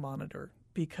implant a monitor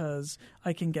because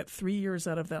I can get 3 years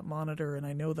out of that monitor, and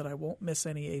I know that I won't miss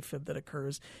any AFib that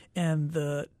occurs. And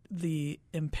the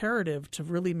imperative to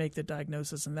really make the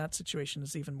diagnosis in that situation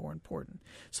is even more important.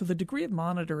 So the degree of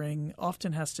monitoring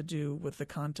often has to do with the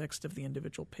context of the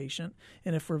individual patient,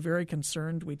 and if we're very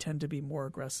concerned, we tend to be more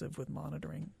aggressive with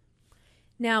monitoring.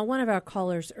 Now, one of our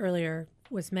callers earlier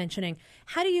was mentioning,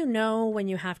 how do you know when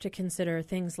you have to consider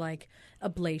things like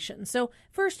ablation? So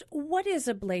first, what is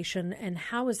ablation and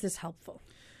how is this helpful?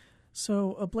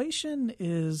 So ablation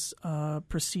is a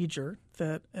procedure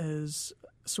that is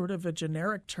sort of a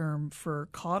generic term for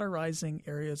cauterizing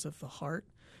areas of the heart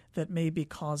that may be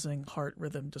causing heart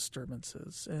rhythm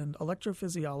disturbances. And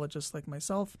electrophysiologists like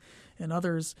myself and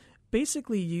others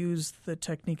basically use the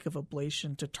technique of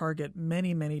ablation to target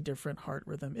many, many different heart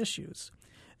rhythm issues.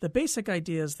 The basic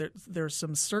idea is that there's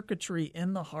some circuitry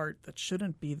in the heart that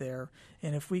shouldn't be there,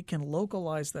 and if we can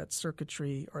localize that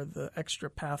circuitry or the extra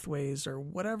pathways or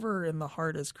whatever in the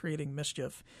heart is creating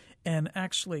mischief and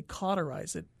actually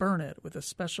cauterize it, burn it with a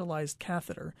specialized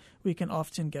catheter, we can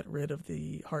often get rid of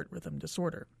the heart rhythm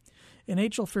disorder. In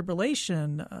atrial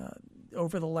fibrillation,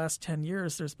 over the last 10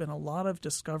 years, there's been a lot of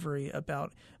discovery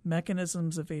about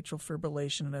mechanisms of atrial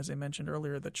fibrillation, and as I mentioned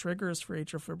earlier, the triggers for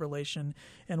atrial fibrillation.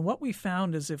 And what we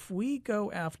found is if we go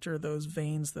after those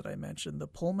veins that I mentioned, the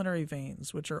pulmonary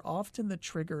veins, which are often the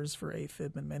triggers for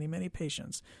AFib in many, many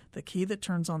patients, the key that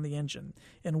turns on the engine,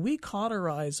 and we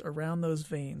cauterize around those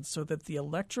veins so that the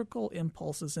electrical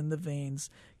impulses in the veins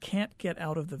can't get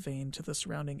out of the vein to the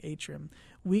surrounding atrium,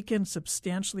 we can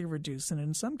substantially reduce and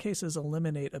in some cases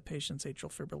eliminate a patient's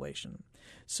atrial fibrillation.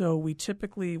 So we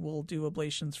typically will do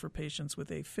ablations for patients with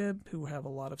AFib who have a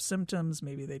lot of symptoms.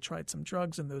 Maybe they tried some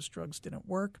drugs and those drugs didn't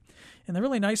work. And the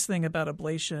really nice thing about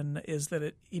ablation is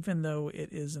that even though it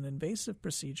is an invasive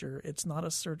procedure, it's not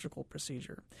a surgical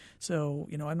procedure. So,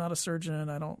 I'm not a surgeon.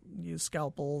 I don't use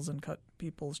scalpels and cut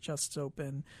people's chests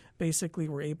open. Basically,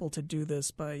 we're able to do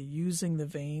this by using the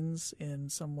veins in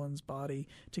someone's body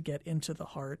to get into the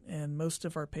heart. And most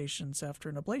of our patients after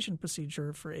an ablation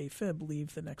procedure for AFib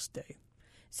leave the next day.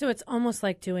 So it's almost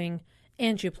like doing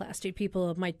angioplasty.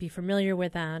 People might be familiar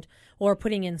with that, or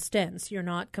putting in stents. You're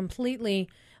not completely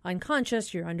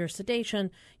unconscious. You're under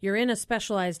sedation. You're in a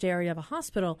specialized area of a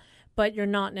hospital, but you're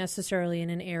not necessarily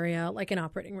in an area like an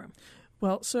operating room.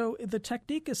 Well, so the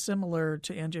technique is similar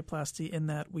to angioplasty in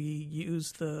that we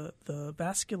use the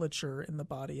vasculature in the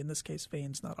body, in this case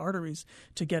veins, not arteries,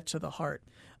 to get to the heart.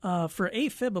 For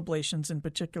AFib ablations in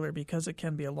particular, because it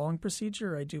can be a long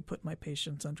procedure, I do put my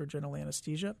patients under general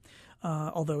anesthesia,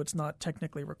 although it's not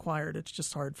technically required. It's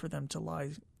just hard for them to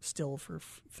lie still for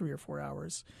 3 or 4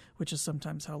 hours, which is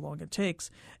sometimes how long it takes.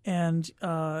 And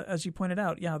as you pointed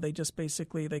out, they just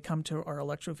basically, they come to our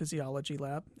electrophysiology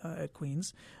lab at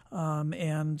Queens,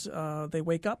 and they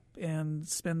wake up and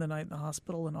spend the night in the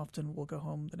hospital and often will go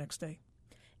home the next day.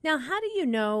 Now, how do you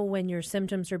know when your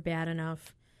symptoms are bad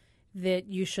enough that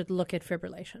you should look at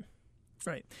fibrillation?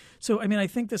 Right. So, I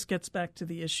think this gets back to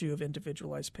the issue of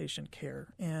individualized patient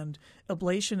care. And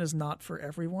ablation is not for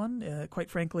everyone.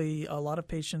 Quite frankly, a lot of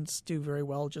patients do very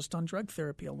well just on drug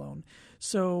therapy alone.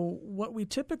 So what we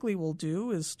typically will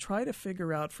do is try to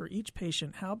figure out for each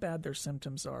patient how bad their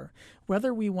symptoms are,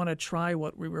 whether we want to try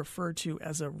what we refer to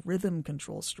as a rhythm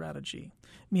control strategy,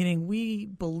 meaning we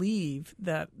believe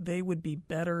that they would be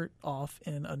better off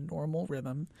in a normal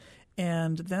rhythm.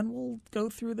 And then we'll go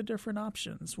through the different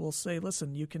options. We'll say,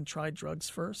 listen, you can try drugs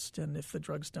first, and if the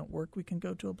drugs don't work, we can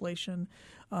go to ablation.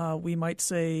 We might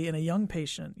say in a young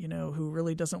patient, who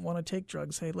really doesn't want to take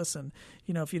drugs, hey, listen,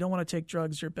 if you don't want to take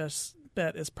drugs, your best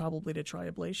bet is probably to try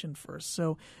ablation first.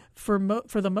 So for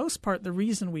the most part, the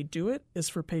reason we do it is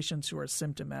for patients who are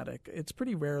symptomatic. It's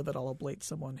pretty rare that I'll ablate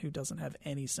someone who doesn't have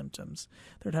any symptoms.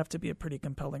 There'd have to be a pretty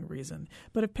compelling reason.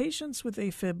 But if patients with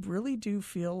AFib really do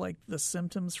feel like the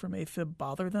symptoms from AFib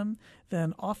bother them,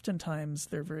 then oftentimes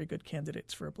they're very good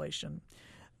candidates for ablation.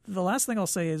 The last thing I'll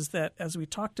say is that, as we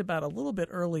talked about a little bit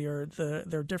earlier,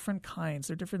 there are different kinds,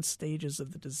 there are different stages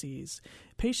of the disease.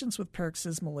 Patients with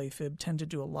paroxysmal AFib tend to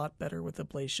do a lot better with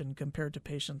ablation compared to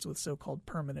patients with so-called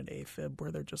permanent AFib,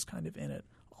 where they're just kind of in it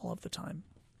all of the time.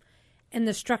 And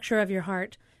the structure of your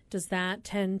heart, does that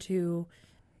tend to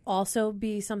also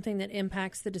be something that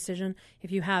impacts the decision?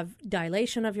 If you have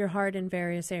dilation of your heart in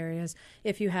various areas,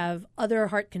 if you have other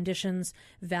heart conditions,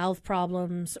 valve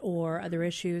problems or other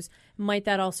issues, might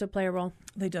that also play a role?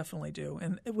 They definitely do.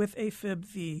 And with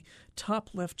AFib, the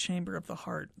top left chamber of the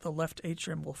heart, the left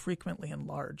atrium, will frequently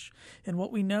enlarge. And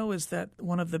what we know is that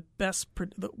one of the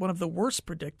worst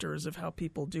predictors of how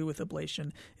people do with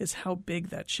ablation is how big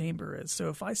that chamber is. So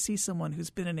if I see someone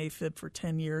who's been in AFib for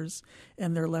 10 years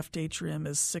and their left atrium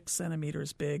is 6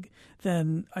 centimeters big,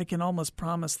 then I can almost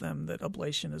promise them that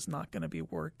ablation is not going to be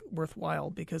worthwhile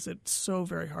because it's so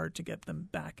very hard to get them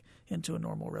back into a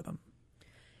normal rhythm.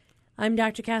 I'm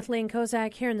Dr. Kathleen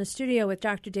Kozak here in the studio with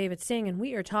Dr. David Singh, and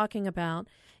we are talking about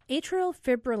atrial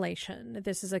fibrillation.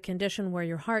 This is a condition where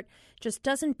your heart just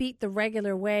doesn't beat the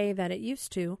regular way that it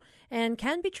used to and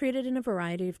can be treated in a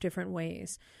variety of different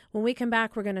ways. When we come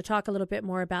back, we're going to talk a little bit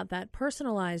more about that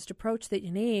personalized approach that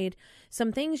you need,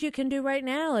 some things you can do right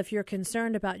now if you're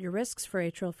concerned about your risks for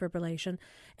atrial fibrillation,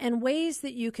 and ways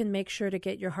that you can make sure to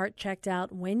get your heart checked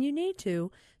out when you need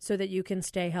to so that you can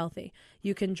stay healthy.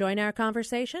 You can join our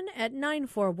conversation at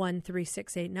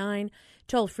 941-3689,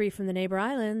 toll free from the neighbor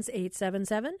islands,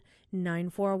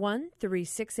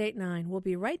 877-941-3689. We'll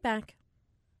be right back.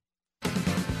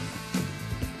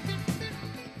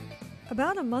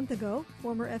 About a month ago,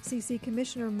 former FCC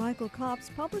Commissioner Michael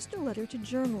Copps published a letter to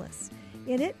journalists.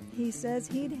 In it, he says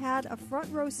he'd had a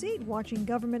front row seat watching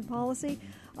government policy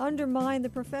undermine the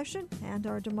profession and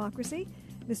our democracy.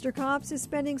 Mr. Copps is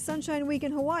spending Sunshine Week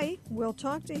in Hawaii. We'll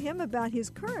talk to him about his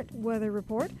current weather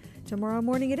report tomorrow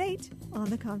morning at 8 on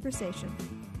The Conversation.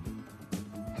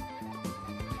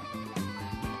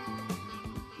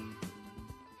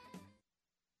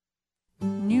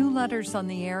 New Letters on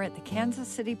the Air at the Kansas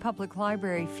City Public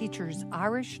Library features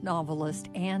Irish novelist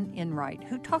Anne Enright,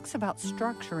 who talks about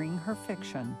structuring her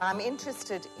fiction. I'm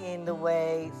interested in the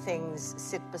way things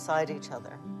sit beside each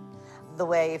other, the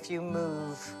way if you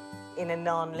move in a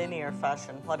non-linear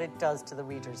fashion, what it does to the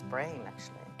reader's brain,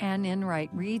 actually. Anne Enright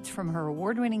reads from her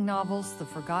award-winning novels The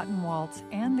Forgotten Waltz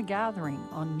and The Gathering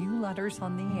on New Letters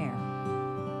on the Air.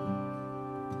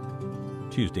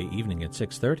 Tuesday evening at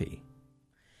 6:30.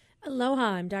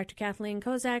 Aloha, I'm Dr. Kathleen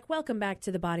Kozak. Welcome back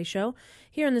to The Body Show.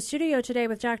 Here in the studio today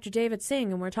with Dr. David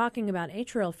Singh, and we're talking about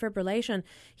atrial fibrillation.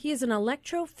 He is an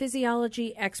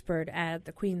electrophysiology expert at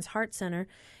the Queen's Heart Center.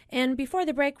 And before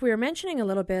the break, we were mentioning a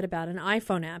little bit about an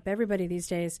iPhone app. Everybody these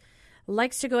days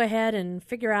likes to go ahead and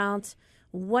figure out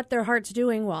what their heart's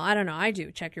doing. Well, I don't know. I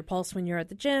do. Check your pulse when you're at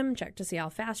the gym. Check to see how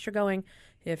fast you're going.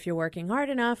 If you're working hard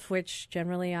enough, which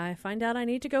generally I find out I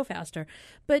need to go faster.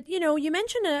 But, you know, you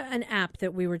mentioned an app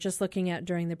that we were just looking at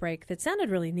during the break that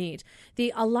sounded really neat.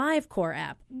 The AliveCore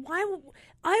app. I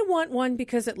want one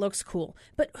because it looks cool.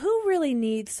 But who really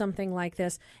needs something like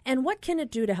this? And what can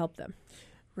it do to help them?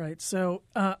 Right. So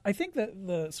I think that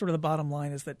the bottom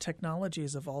line is that technology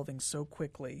is evolving so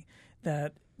quickly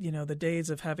that, you know, the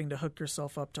days of having to hook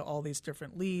yourself up to all these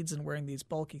different leads and wearing these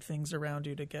bulky things around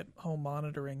you to get home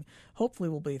monitoring hopefully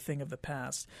will be a thing of the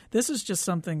past. This is just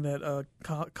something that a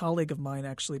colleague of mine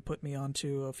actually put me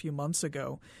onto a few months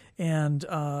ago. And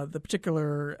the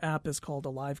particular app is called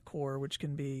AliveCore, which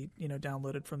can be, you know,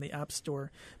 downloaded from the App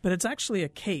Store. But it's actually a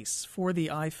case for the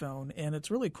iPhone, and it's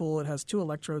really cool. It has 2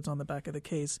 electrodes on the back of the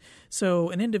case.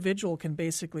 So an individual can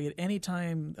basically at any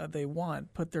time they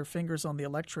want put their fingers on the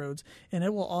electrodes, and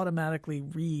it will automatically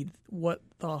read what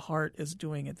the heart is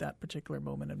doing at that particular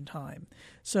moment in time.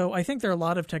 So I think there are a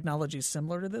lot of technologies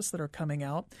similar to this that are coming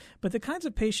out, but the kinds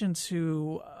of patients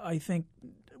who I think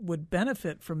would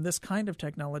benefit from this kind of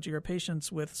technology are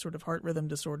patients with sort of heart rhythm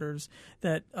disorders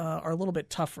that are a little bit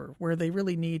tougher, where they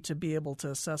really need to be able to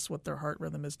assess what their heart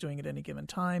rhythm is doing at any given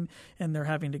time, and they're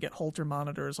having to get Holter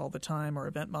monitors all the time or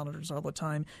event monitors all the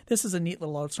time. This is a neat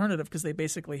little alternative because they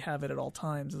basically have it at all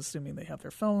times, assuming they have their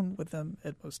phone with them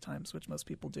at most times, which most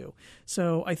people do.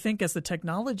 So I think as the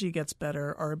technology gets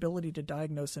better, our ability to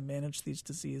diagnose and manage these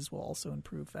diseases will also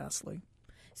improve vastly.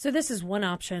 So this is one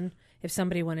option. If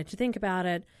somebody wanted to think about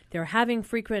it, they're having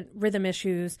frequent rhythm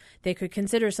issues, they could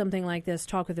consider something like this,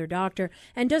 talk with their doctor.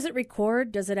 And does it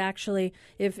record? Does it actually,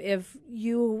 if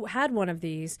you had one of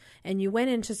these and you went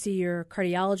in to see your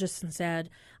cardiologist and said,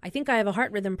 I think I have a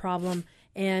heart rhythm problem,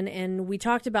 and we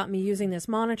talked about me using this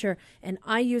monitor, and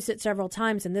I used it several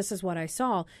times, and this is what I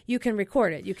saw, you can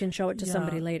record it. You can show it to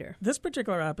somebody later. This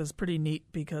particular app is pretty neat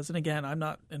because, and again, I'm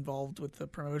not involved with the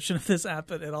promotion of this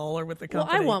app at all or with the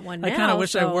company. Well, I want one now. I kind of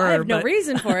wish I were. I have no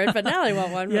reason for it, but now I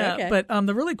want one. Yeah, okay. But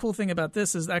the really cool thing about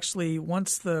this is actually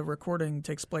once the recording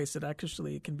takes place, it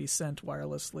actually can be sent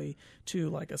wirelessly to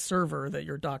like a server that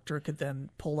your doctor could then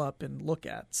pull up and look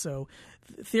at. So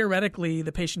theoretically,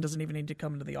 the patient doesn't even need to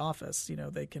come into the office. You know,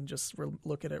 they can just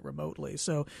look at it remotely.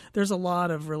 So there's a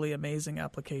lot of really amazing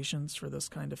applications for this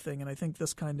kind of thing, and I think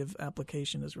this kind of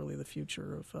application is really the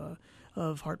future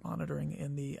of heart monitoring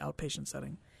in the outpatient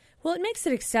setting. Well, it makes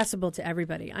it accessible to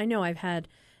everybody. I know I've had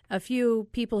a few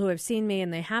people who have seen me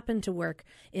and they happen to work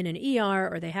in an ER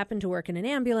or they happen to work in an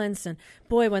ambulance. And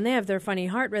boy, when they have their funny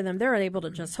heart rhythm, they're able to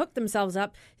just hook themselves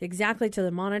up exactly to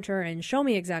the monitor and show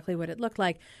me exactly what it looked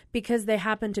like because they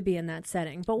happen to be in that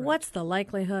setting. But what's the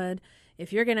likelihood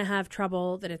if you're going to have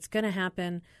trouble, that it's going to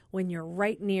happen when you're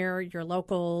right near your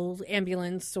local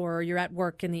ambulance or you're at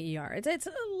work in the ER. It's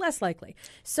less likely.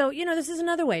 So, this is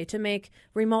another way to make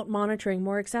remote monitoring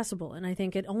more accessible. And I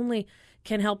think it only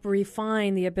can help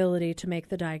refine the ability to make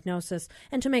the diagnosis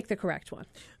and to make the correct one.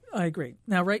 I agree.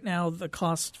 Now, right now, the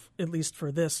cost, at least for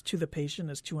this, to the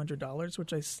patient is $200,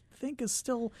 which I think is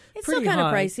still pretty still kind high.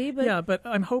 of pricey, but... Yeah, but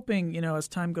I'm hoping, as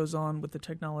time goes on with the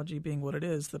technology being what it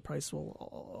is, the price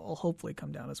will hopefully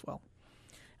come down as well.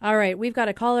 All right, we've got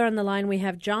a caller on the line. We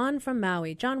have John from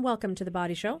Maui. John, welcome to the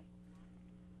Body Show.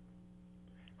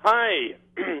 Hi.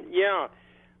 Yeah,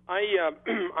 I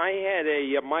had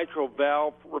a mitral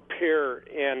valve repair,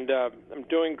 and I'm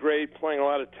doing great, playing a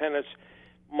lot of tennis.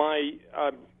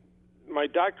 My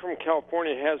doctor from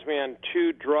California has me on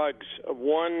 2 drugs.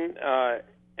 One,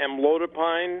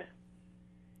 amlodipine,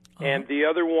 and the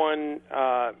other one,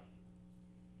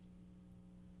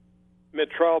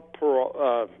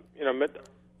 metoprolol.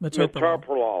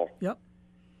 Yep.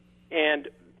 And,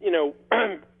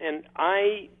 and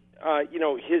I,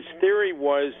 his theory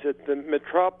was that the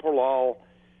metoprolol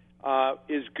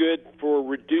is good for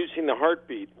reducing the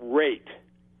heartbeat rate.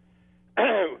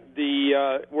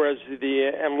 Whereas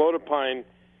the amlodipine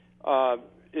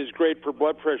is great for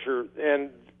blood pressure,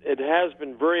 and it has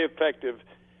been very effective.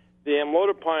 The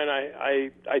amlodipine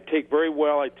I take very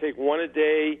well. I take 1 a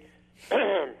day.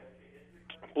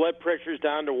 Blood pressure is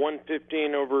down to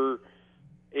 115 over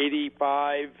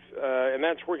 85, and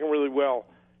that's working really well.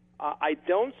 I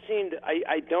don't seem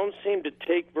to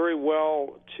take very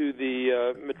well to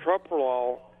the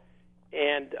metoprolol,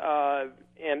 and I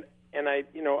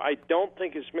don't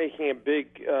think it's making a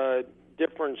big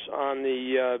difference on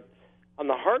the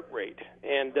heart rate.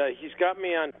 And he's got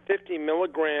me on 50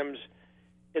 milligrams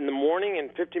in the morning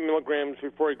and 50 milligrams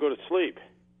before I go to sleep.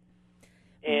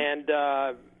 And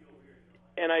I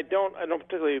don't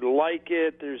particularly like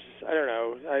it. I don't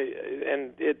know.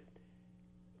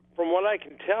 From what I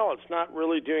can tell, it's not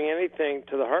really doing anything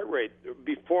to the heart rate.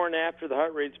 Before and after, the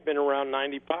heart rate's been around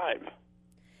 95.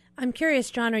 I'm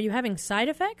curious, John, are you having side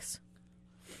effects?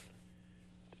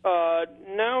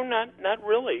 No, not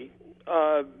really.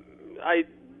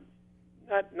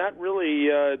 Not really.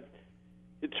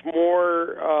 It's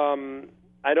more.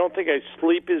 I don't think I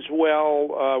sleep as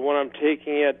well when I'm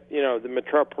taking it. The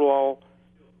metoprolol,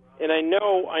 and I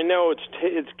know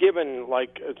it's given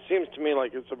like it seems to me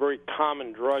like it's a very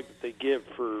common drug that they give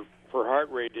for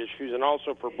heart rate issues and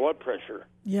also for blood pressure.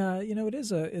 Yeah, it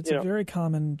is a very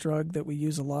common drug that we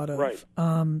use a lot of. Right.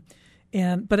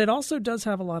 But it also does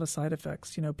have a lot of side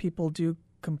effects. People do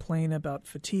complain about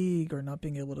fatigue or not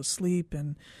being able to sleep,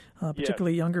 and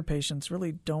particularly younger patients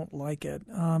really don't like it.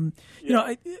 I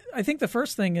think the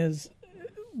first thing is,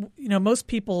 most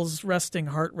people's resting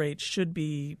heart rate should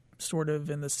be sort of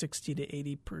in the 60 to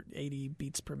 80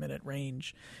 beats per minute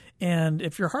range. And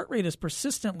if your heart rate is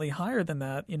persistently higher than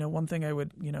that, one thing I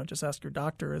would, just ask your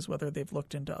doctor is whether they've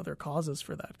looked into other causes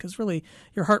for that. Because really,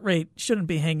 your heart rate shouldn't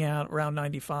be hanging out around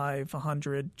 95,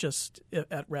 100 just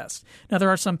at rest. Now, there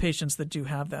are some patients that do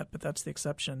have that, but that's the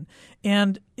exception.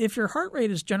 And if your heart rate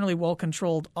is generally well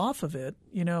controlled off of it,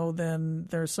 then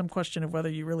there's some question of whether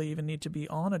you really even need to be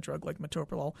on a drug like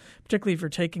metoprolol, particularly if you're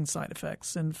taking side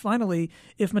effects. And finally,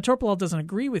 if metoprolol doesn't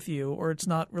agree with you or it's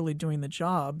not really doing the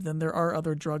job, then there are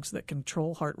other drugs that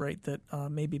control heart rate that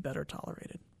may be better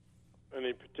tolerated.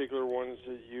 Any particular ones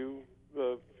that you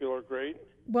feel are great?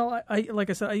 Well, like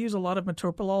I said, I use a lot of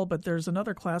metoprolol, but there's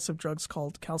another class of drugs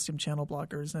called calcium channel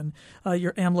blockers, and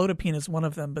your amlodipine is one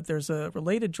of them, but there's a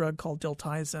related drug called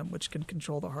diltiazem, which can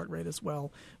control the heart rate as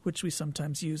well, which we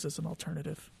sometimes use as an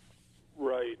alternative.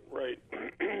 Right.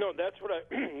 No, that's what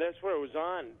I was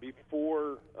on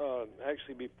before.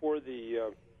 Actually, before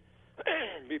the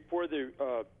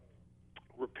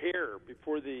repair,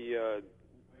 before the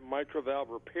mitral valve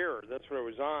repair. That's what I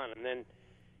was on,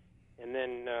 and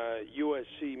then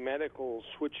USC Medical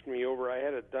switched me over. I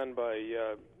had it done by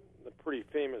a pretty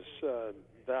famous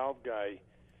valve guy,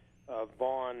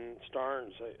 Vaughn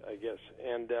Starnes, I guess,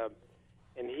 and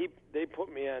they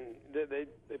put me on. They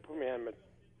put me on.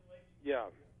 Yeah.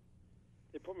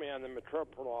 They put me on the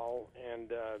metoprolol,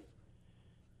 and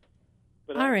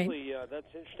but all actually, that's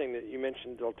interesting that you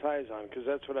mentioned diltiazem, because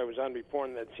that's what I was on before,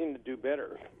 and that seemed to do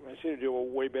better. I seem to do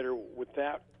way better with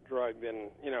that drug than,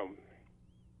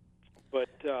 but...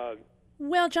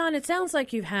 Well, John, it sounds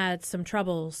like you've had some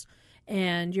troubles,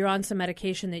 and you're on some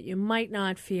medication that you might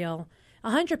not feel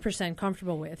 100%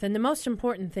 comfortable with, and the most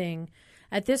important thing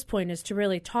at this point is to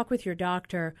really talk with your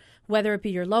doctor, whether it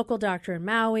be your local doctor in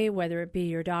Maui, whether it be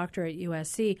your doctor at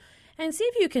USC, and see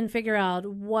if you can figure out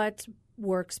what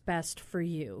works best for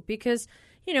you. Because,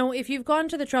 if you've gone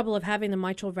to the trouble of having the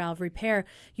mitral valve repair,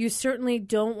 you certainly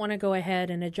don't want to go ahead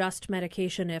and adjust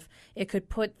medication if it could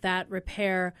put that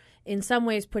repair, in some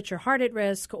ways, put your heart at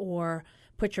risk or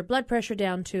put your blood pressure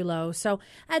down too low. So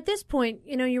at this point,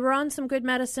 you were on some good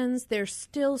medicines. There's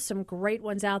still some great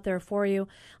ones out there for you.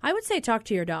 I would say talk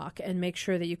to your doc and make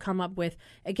sure that you come up with,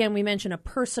 again, we mentioned a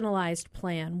personalized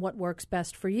plan, what works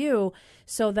best for you,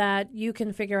 so that you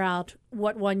can figure out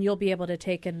what one you'll be able to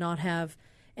take and not have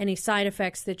any side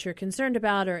effects that you're concerned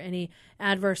about or any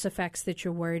adverse effects that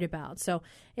you're worried about. So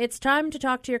it's time to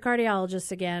talk to your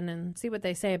cardiologist again and see what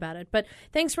they say about it. But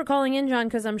thanks for calling in, John,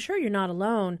 because I'm sure you're not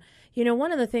alone.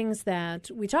 One of the things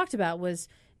that we talked about was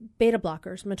beta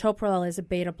blockers. Metoprolol is a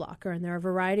beta blocker, and there are a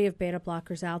variety of beta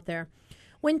blockers out there.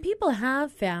 When people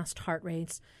have fast heart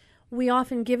rates, we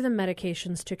often give them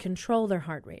medications to control their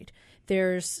heart rate.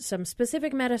 There's some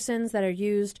specific medicines that are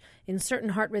used in certain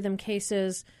heart rhythm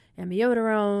cases,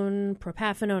 amiodarone,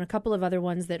 propafenone, a couple of other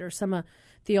ones that are some of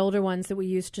the older ones that we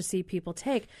used to see people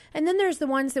take. And then there's the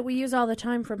ones that we use all the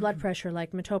time for blood pressure,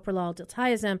 like metoprolol,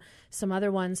 diltiazem, some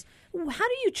other ones. How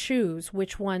do you choose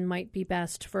which one might be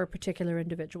best for a particular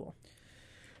individual?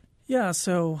 Yeah,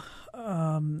 so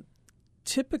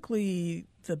typically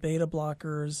the beta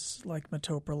blockers like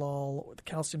metoprolol, or the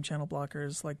calcium channel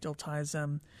blockers like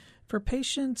diltiazem, for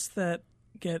patients that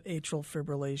get atrial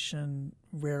fibrillation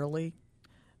rarely,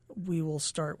 we will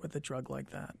start with a drug like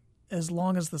that, as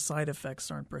long as the side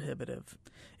effects aren't prohibitive.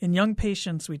 In young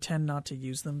patients, we tend not to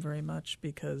use them very much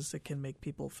because it can make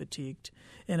people fatigued.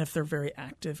 And if they're very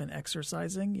active and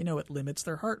exercising, it limits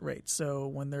their heart rate. So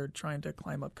when they're trying to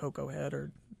climb up Cocoa Head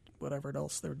or whatever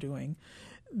else they're doing,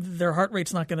 their heart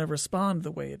rate's not going to respond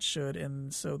the way it should,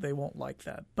 and so they won't like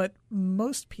that. But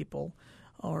most people,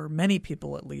 or many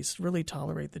people at least, really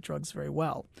tolerate the drugs very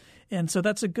well. And so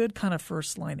that's a good kind of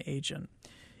first-line agent.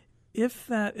 If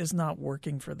that is not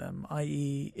working for them,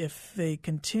 i.e., if they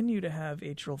continue to have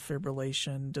atrial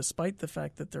fibrillation despite the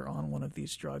fact that they're on one of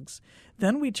these drugs,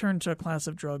 then we turn to a class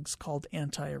of drugs called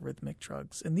antiarrhythmic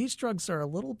drugs. And these drugs are a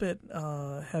little bit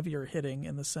heavier hitting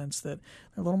in the sense that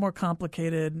they're a little more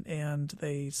complicated and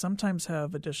they sometimes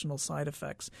have additional side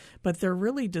effects. But they're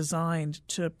really designed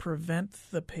to prevent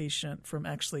the patient from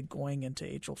actually going into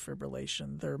atrial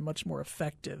fibrillation. They're much more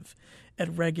effective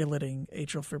at regulating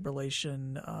atrial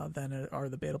fibrillation than are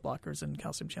the beta blockers and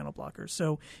calcium channel blockers.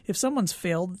 So if someone's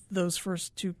failed those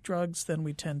first two drugs, then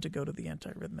we tend to go to the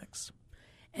antiarrhythmics.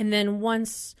 And then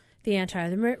once the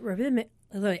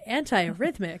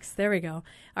antiarrhythmics, there we go,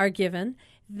 are given,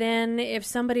 then if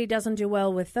somebody doesn't do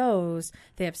well with those,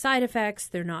 they have side effects,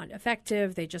 they're not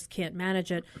effective, they just can't manage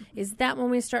it. Is that when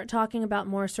we start talking about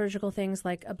more surgical things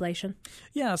like ablation?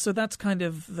 Yeah, so that's kind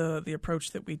of the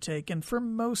approach that we take. And for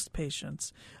most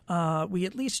patients, we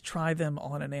at least try them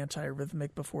on an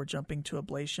antiarrhythmic before jumping to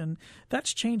ablation.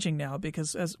 That's changing now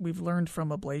because as we've learned from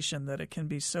ablation that it can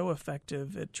be so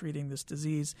effective at treating this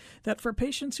disease that for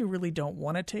patients who really don't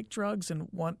want to take drugs and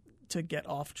want to get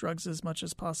off drugs as much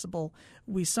as possible,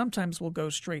 we sometimes will go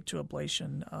straight to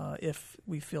ablation if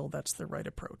we feel that's the right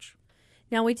approach.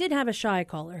 Now, we did have a shy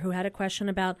caller who had a question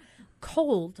about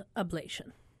cold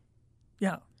ablation.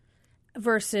 Yeah.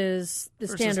 Versus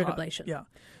standard hot. ablation. Yeah.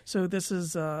 So this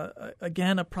is,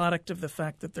 again, a product of the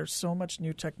fact that there's so much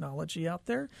new technology out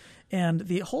there. And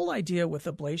the whole idea with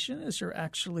ablation is you're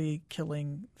actually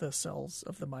killing the cells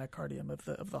of the myocardium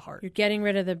of the heart. You're getting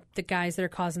rid of the guys that are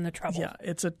causing the trouble. Yeah.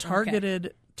 It's a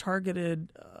targeted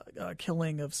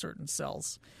killing of certain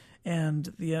cells.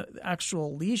 And the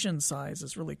actual lesion size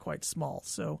is really quite small.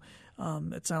 So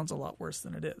it sounds a lot worse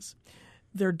than it is.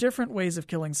 There are different ways of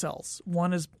killing cells.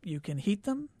 One is you can heat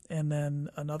them, and then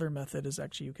another method is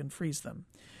actually you can freeze them.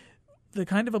 The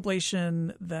kind of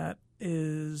ablation that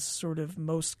is sort of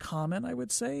most common, I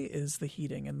would say, is the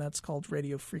heating, and that's called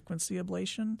radiofrequency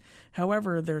ablation.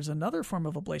 However, there's another form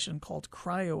of ablation called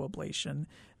cryoablation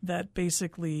that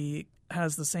basically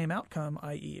has the same outcome,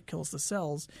 i.e. it kills the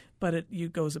cells, but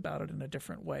it goes about it in a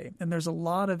different way. And there's a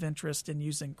lot of interest in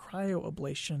using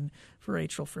cryoablation for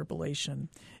atrial fibrillation.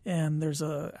 And there's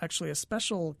actually a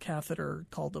special catheter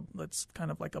that's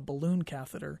kind of like a balloon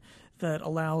catheter that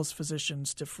allows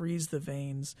physicians to freeze the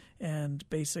veins and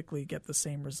basically get the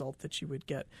same result that you would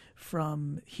get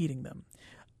from heating them.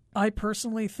 I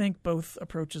personally think both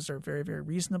approaches are very, very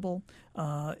reasonable.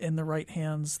 In the right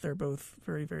hands, they're both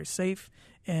very, very safe.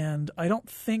 And I don't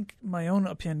think my own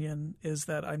opinion is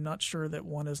that I'm not sure that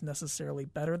one is necessarily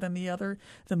better than the other.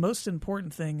 The most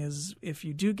important thing is if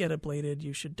you do get ablated,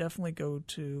 you should definitely go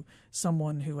to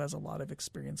someone who has a lot of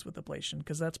experience with ablation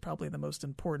because that's probably the most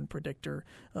important predictor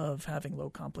of having low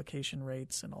complication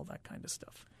rates and all that kind of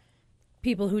stuff.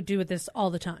 people who do this all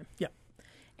the time. Yeah.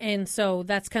 And so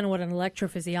that's kind of what an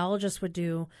electrophysiologist would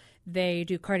do. They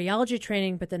do cardiology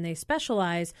training, but then they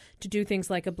specialize to do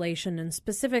things like ablation and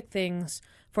specific things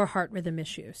for heart rhythm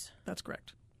issues. That's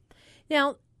correct.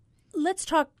 Now, let's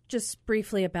talk just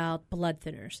briefly about blood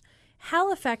thinners.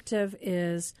 How effective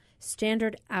is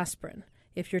standard aspirin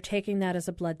if you're taking that as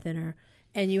a blood thinner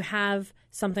and you have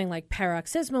something like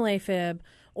paroxysmal AFib,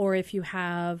 or if you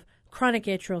have chronic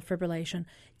atrial fibrillation?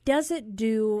 Does it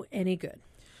do any good?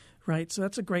 Right. So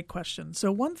that's a great question.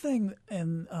 So one thing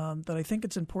that I think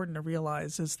it's important to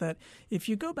realize is that if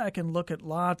you go back and look at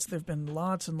there have been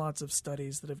lots and lots of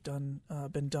studies that have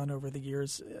been done over the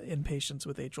years in patients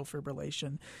with atrial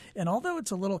fibrillation. And although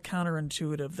it's a little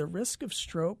counterintuitive, the risk of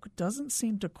stroke doesn't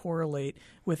seem to correlate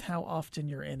with how often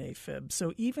you're in AFib.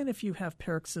 So even if you have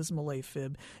paroxysmal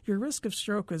AFib, your risk of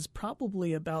stroke is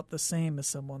probably about the same as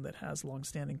someone that has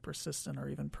longstanding persistent or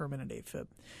even permanent AFib.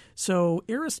 So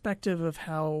irrespective of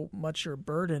how much your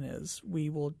burden is, we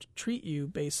will treat you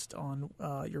based on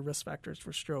your risk factors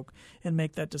for stroke and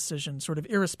make that decision sort of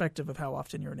irrespective of how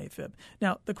often you're in AFib.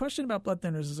 Now, the question about blood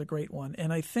thinners is a great one,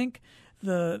 and I think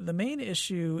the main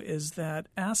issue is that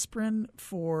aspirin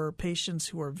for patients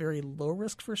who are very low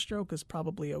risk for stroke is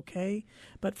probably okay,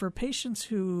 but for patients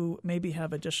who maybe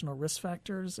have additional risk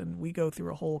factors, and we go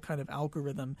through a whole kind of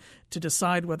algorithm to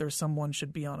decide whether someone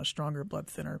should be on a stronger blood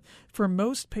thinner. For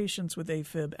most patients with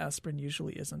AFib, aspirin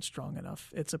usually isn't strong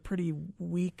enough. It's a pretty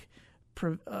weak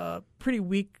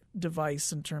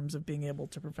device in terms of being able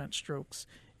to prevent strokes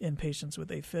in patients with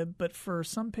AFib, but for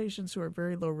some patients who are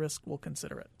very low risk, we'll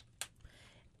consider it.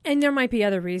 And there might be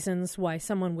other reasons why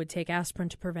someone would take aspirin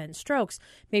to prevent strokes,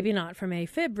 maybe not from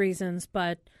AFib reasons,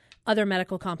 but other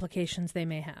medical complications they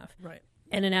may have. Right.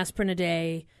 And an aspirin a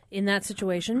day in that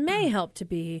situation may help to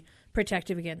be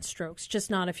protective against strokes, just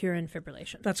not if you're in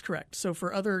fibrillation. That's correct. So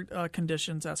for other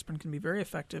conditions, aspirin can be very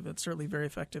effective. It's certainly very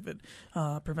effective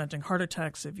at preventing heart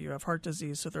attacks if you have heart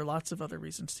disease. So there are lots of other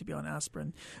reasons to be on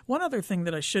aspirin. One other thing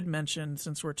that I should mention,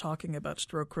 since we're talking about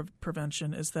stroke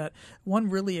prevention, is that one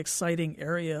really exciting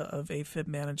area of AFib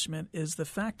management is the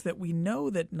fact that we know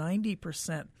that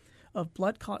 90% of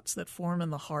blood clots that form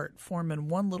in the heart form in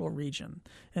one little region,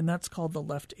 and that's called the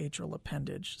left atrial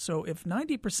appendage. So if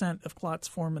 90% of clots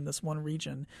form in this one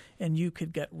region and you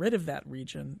could get rid of that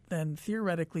region, then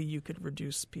theoretically you could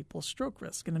reduce people's stroke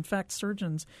risk. And in fact,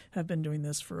 surgeons have been doing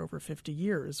this for over 50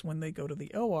 years. When they go to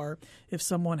the OR, if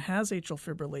someone has atrial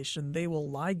fibrillation, they will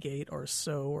ligate or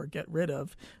sew or get rid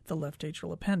of the left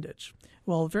atrial appendage.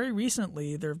 Well, very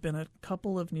recently, there have been a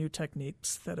couple of new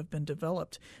techniques that have been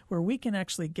developed where we can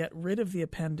actually get rid of the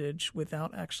appendage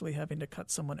without actually having to cut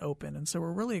someone open. And so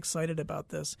we're really excited about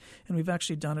this, and we've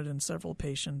actually done it in several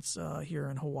patients here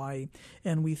in Hawaii.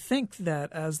 And we think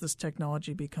that as this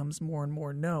technology becomes more and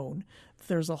more known,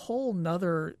 there's a whole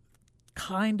nother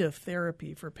kind of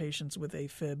therapy for patients with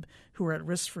AFib who are at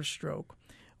risk for stroke,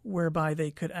 whereby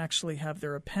they could actually have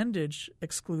their appendage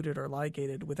excluded or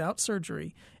ligated without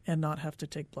surgery and not have to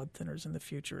take blood thinners in the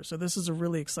future. So this is a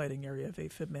really exciting area of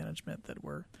AFib management that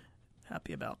we're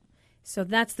happy about. So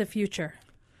that's the future,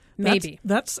 maybe.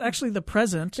 That's actually the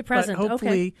present. The present, but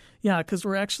hopefully, okay. Yeah, because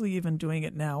we're actually even doing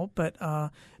it now. But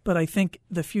I think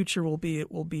the future will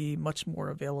be much more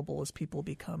available as people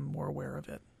become more aware of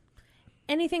it.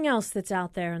 Anything else that's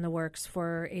out there in the works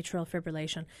for atrial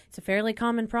fibrillation? It's a fairly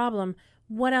common problem.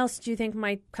 What else do you think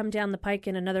might come down the pike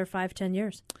in another 5-10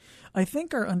 years? I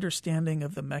think our understanding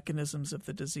of the mechanisms of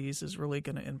the disease is really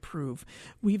going to improve.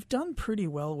 We've done pretty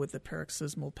well with the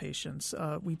paroxysmal patients.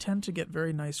 We tend to get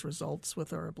very nice results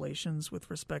with our ablations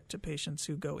with respect to patients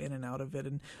who go in and out of it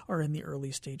and are in the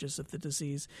early stages of the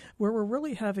disease. Where we're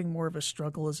really having more of a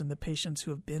struggle is in the patients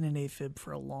who have been in AFib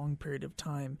for a long period of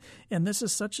time. And this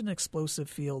is such an explosive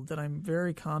field that I'm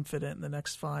very confident in the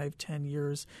next 5-10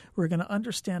 years we're going to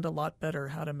understand a lot better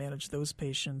how to manage those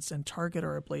patients and target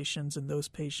our ablations in those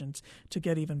patients to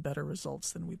get even better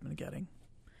results than we've been getting.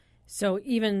 So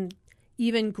even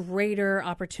greater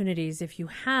opportunities if you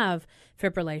have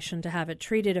fibrillation to have it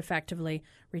treated effectively,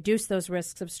 reduce those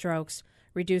risks of strokes,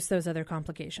 reduce those other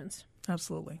complications.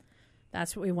 Absolutely.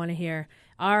 That's what we want to hear.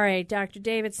 All right, Dr.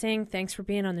 David Singh, thanks for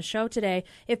being on the show today.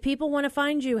 If people want to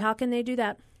find you, how can they do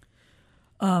that?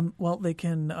 Well, they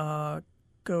can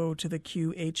go to the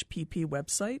QHPP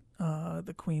website,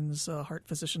 the Queen's Heart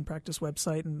Physician Practice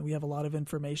website, and we have a lot of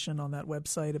information on that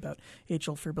website about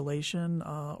atrial fibrillation,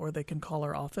 or they can call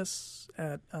our office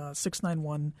at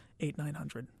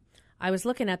 691-8900. I was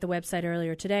looking at the website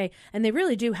earlier today, and they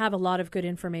really do have a lot of good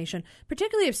information,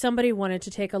 particularly if somebody wanted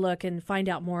to take a look and find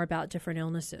out more about different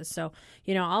illnesses. So,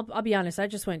 I'll be honest, I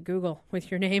just went Google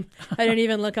with your name. I didn't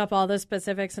even look up all the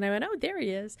specifics, and I went, oh, there he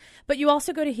is. But you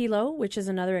also go to Hilo, which is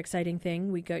another exciting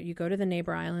thing. You go to the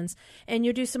neighbor islands, and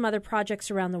you do some other projects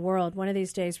around the world. One of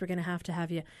these days, we're going to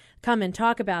have you come and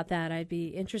talk about that. I'd be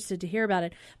interested to hear about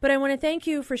it. But I want to thank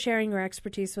you for sharing your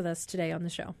expertise with us today on the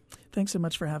show. Thanks so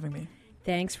much for having me.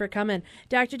 Thanks for coming.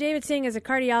 Dr. David Singh is a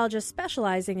cardiologist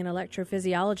specializing in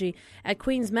electrophysiology at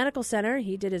Queens Medical Center.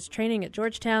 He did his training at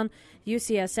Georgetown,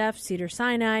 UCSF,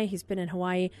 Cedars-Sinai. He's been in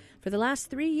Hawaii for the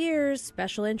last 3 years.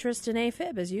 Special interest in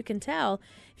AFib, as you can tell.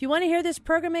 If you want to hear this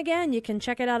program again, you can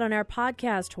check it out on our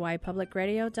podcast,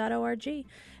 hawaiipublicradio.org.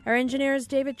 Our engineer is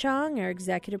David Chong, our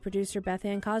executive producer, Beth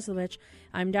Ann Kozlovich.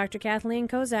 I'm Dr. Kathleen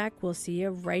Kozak. We'll see you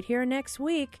right here next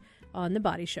week on The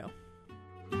Body Show.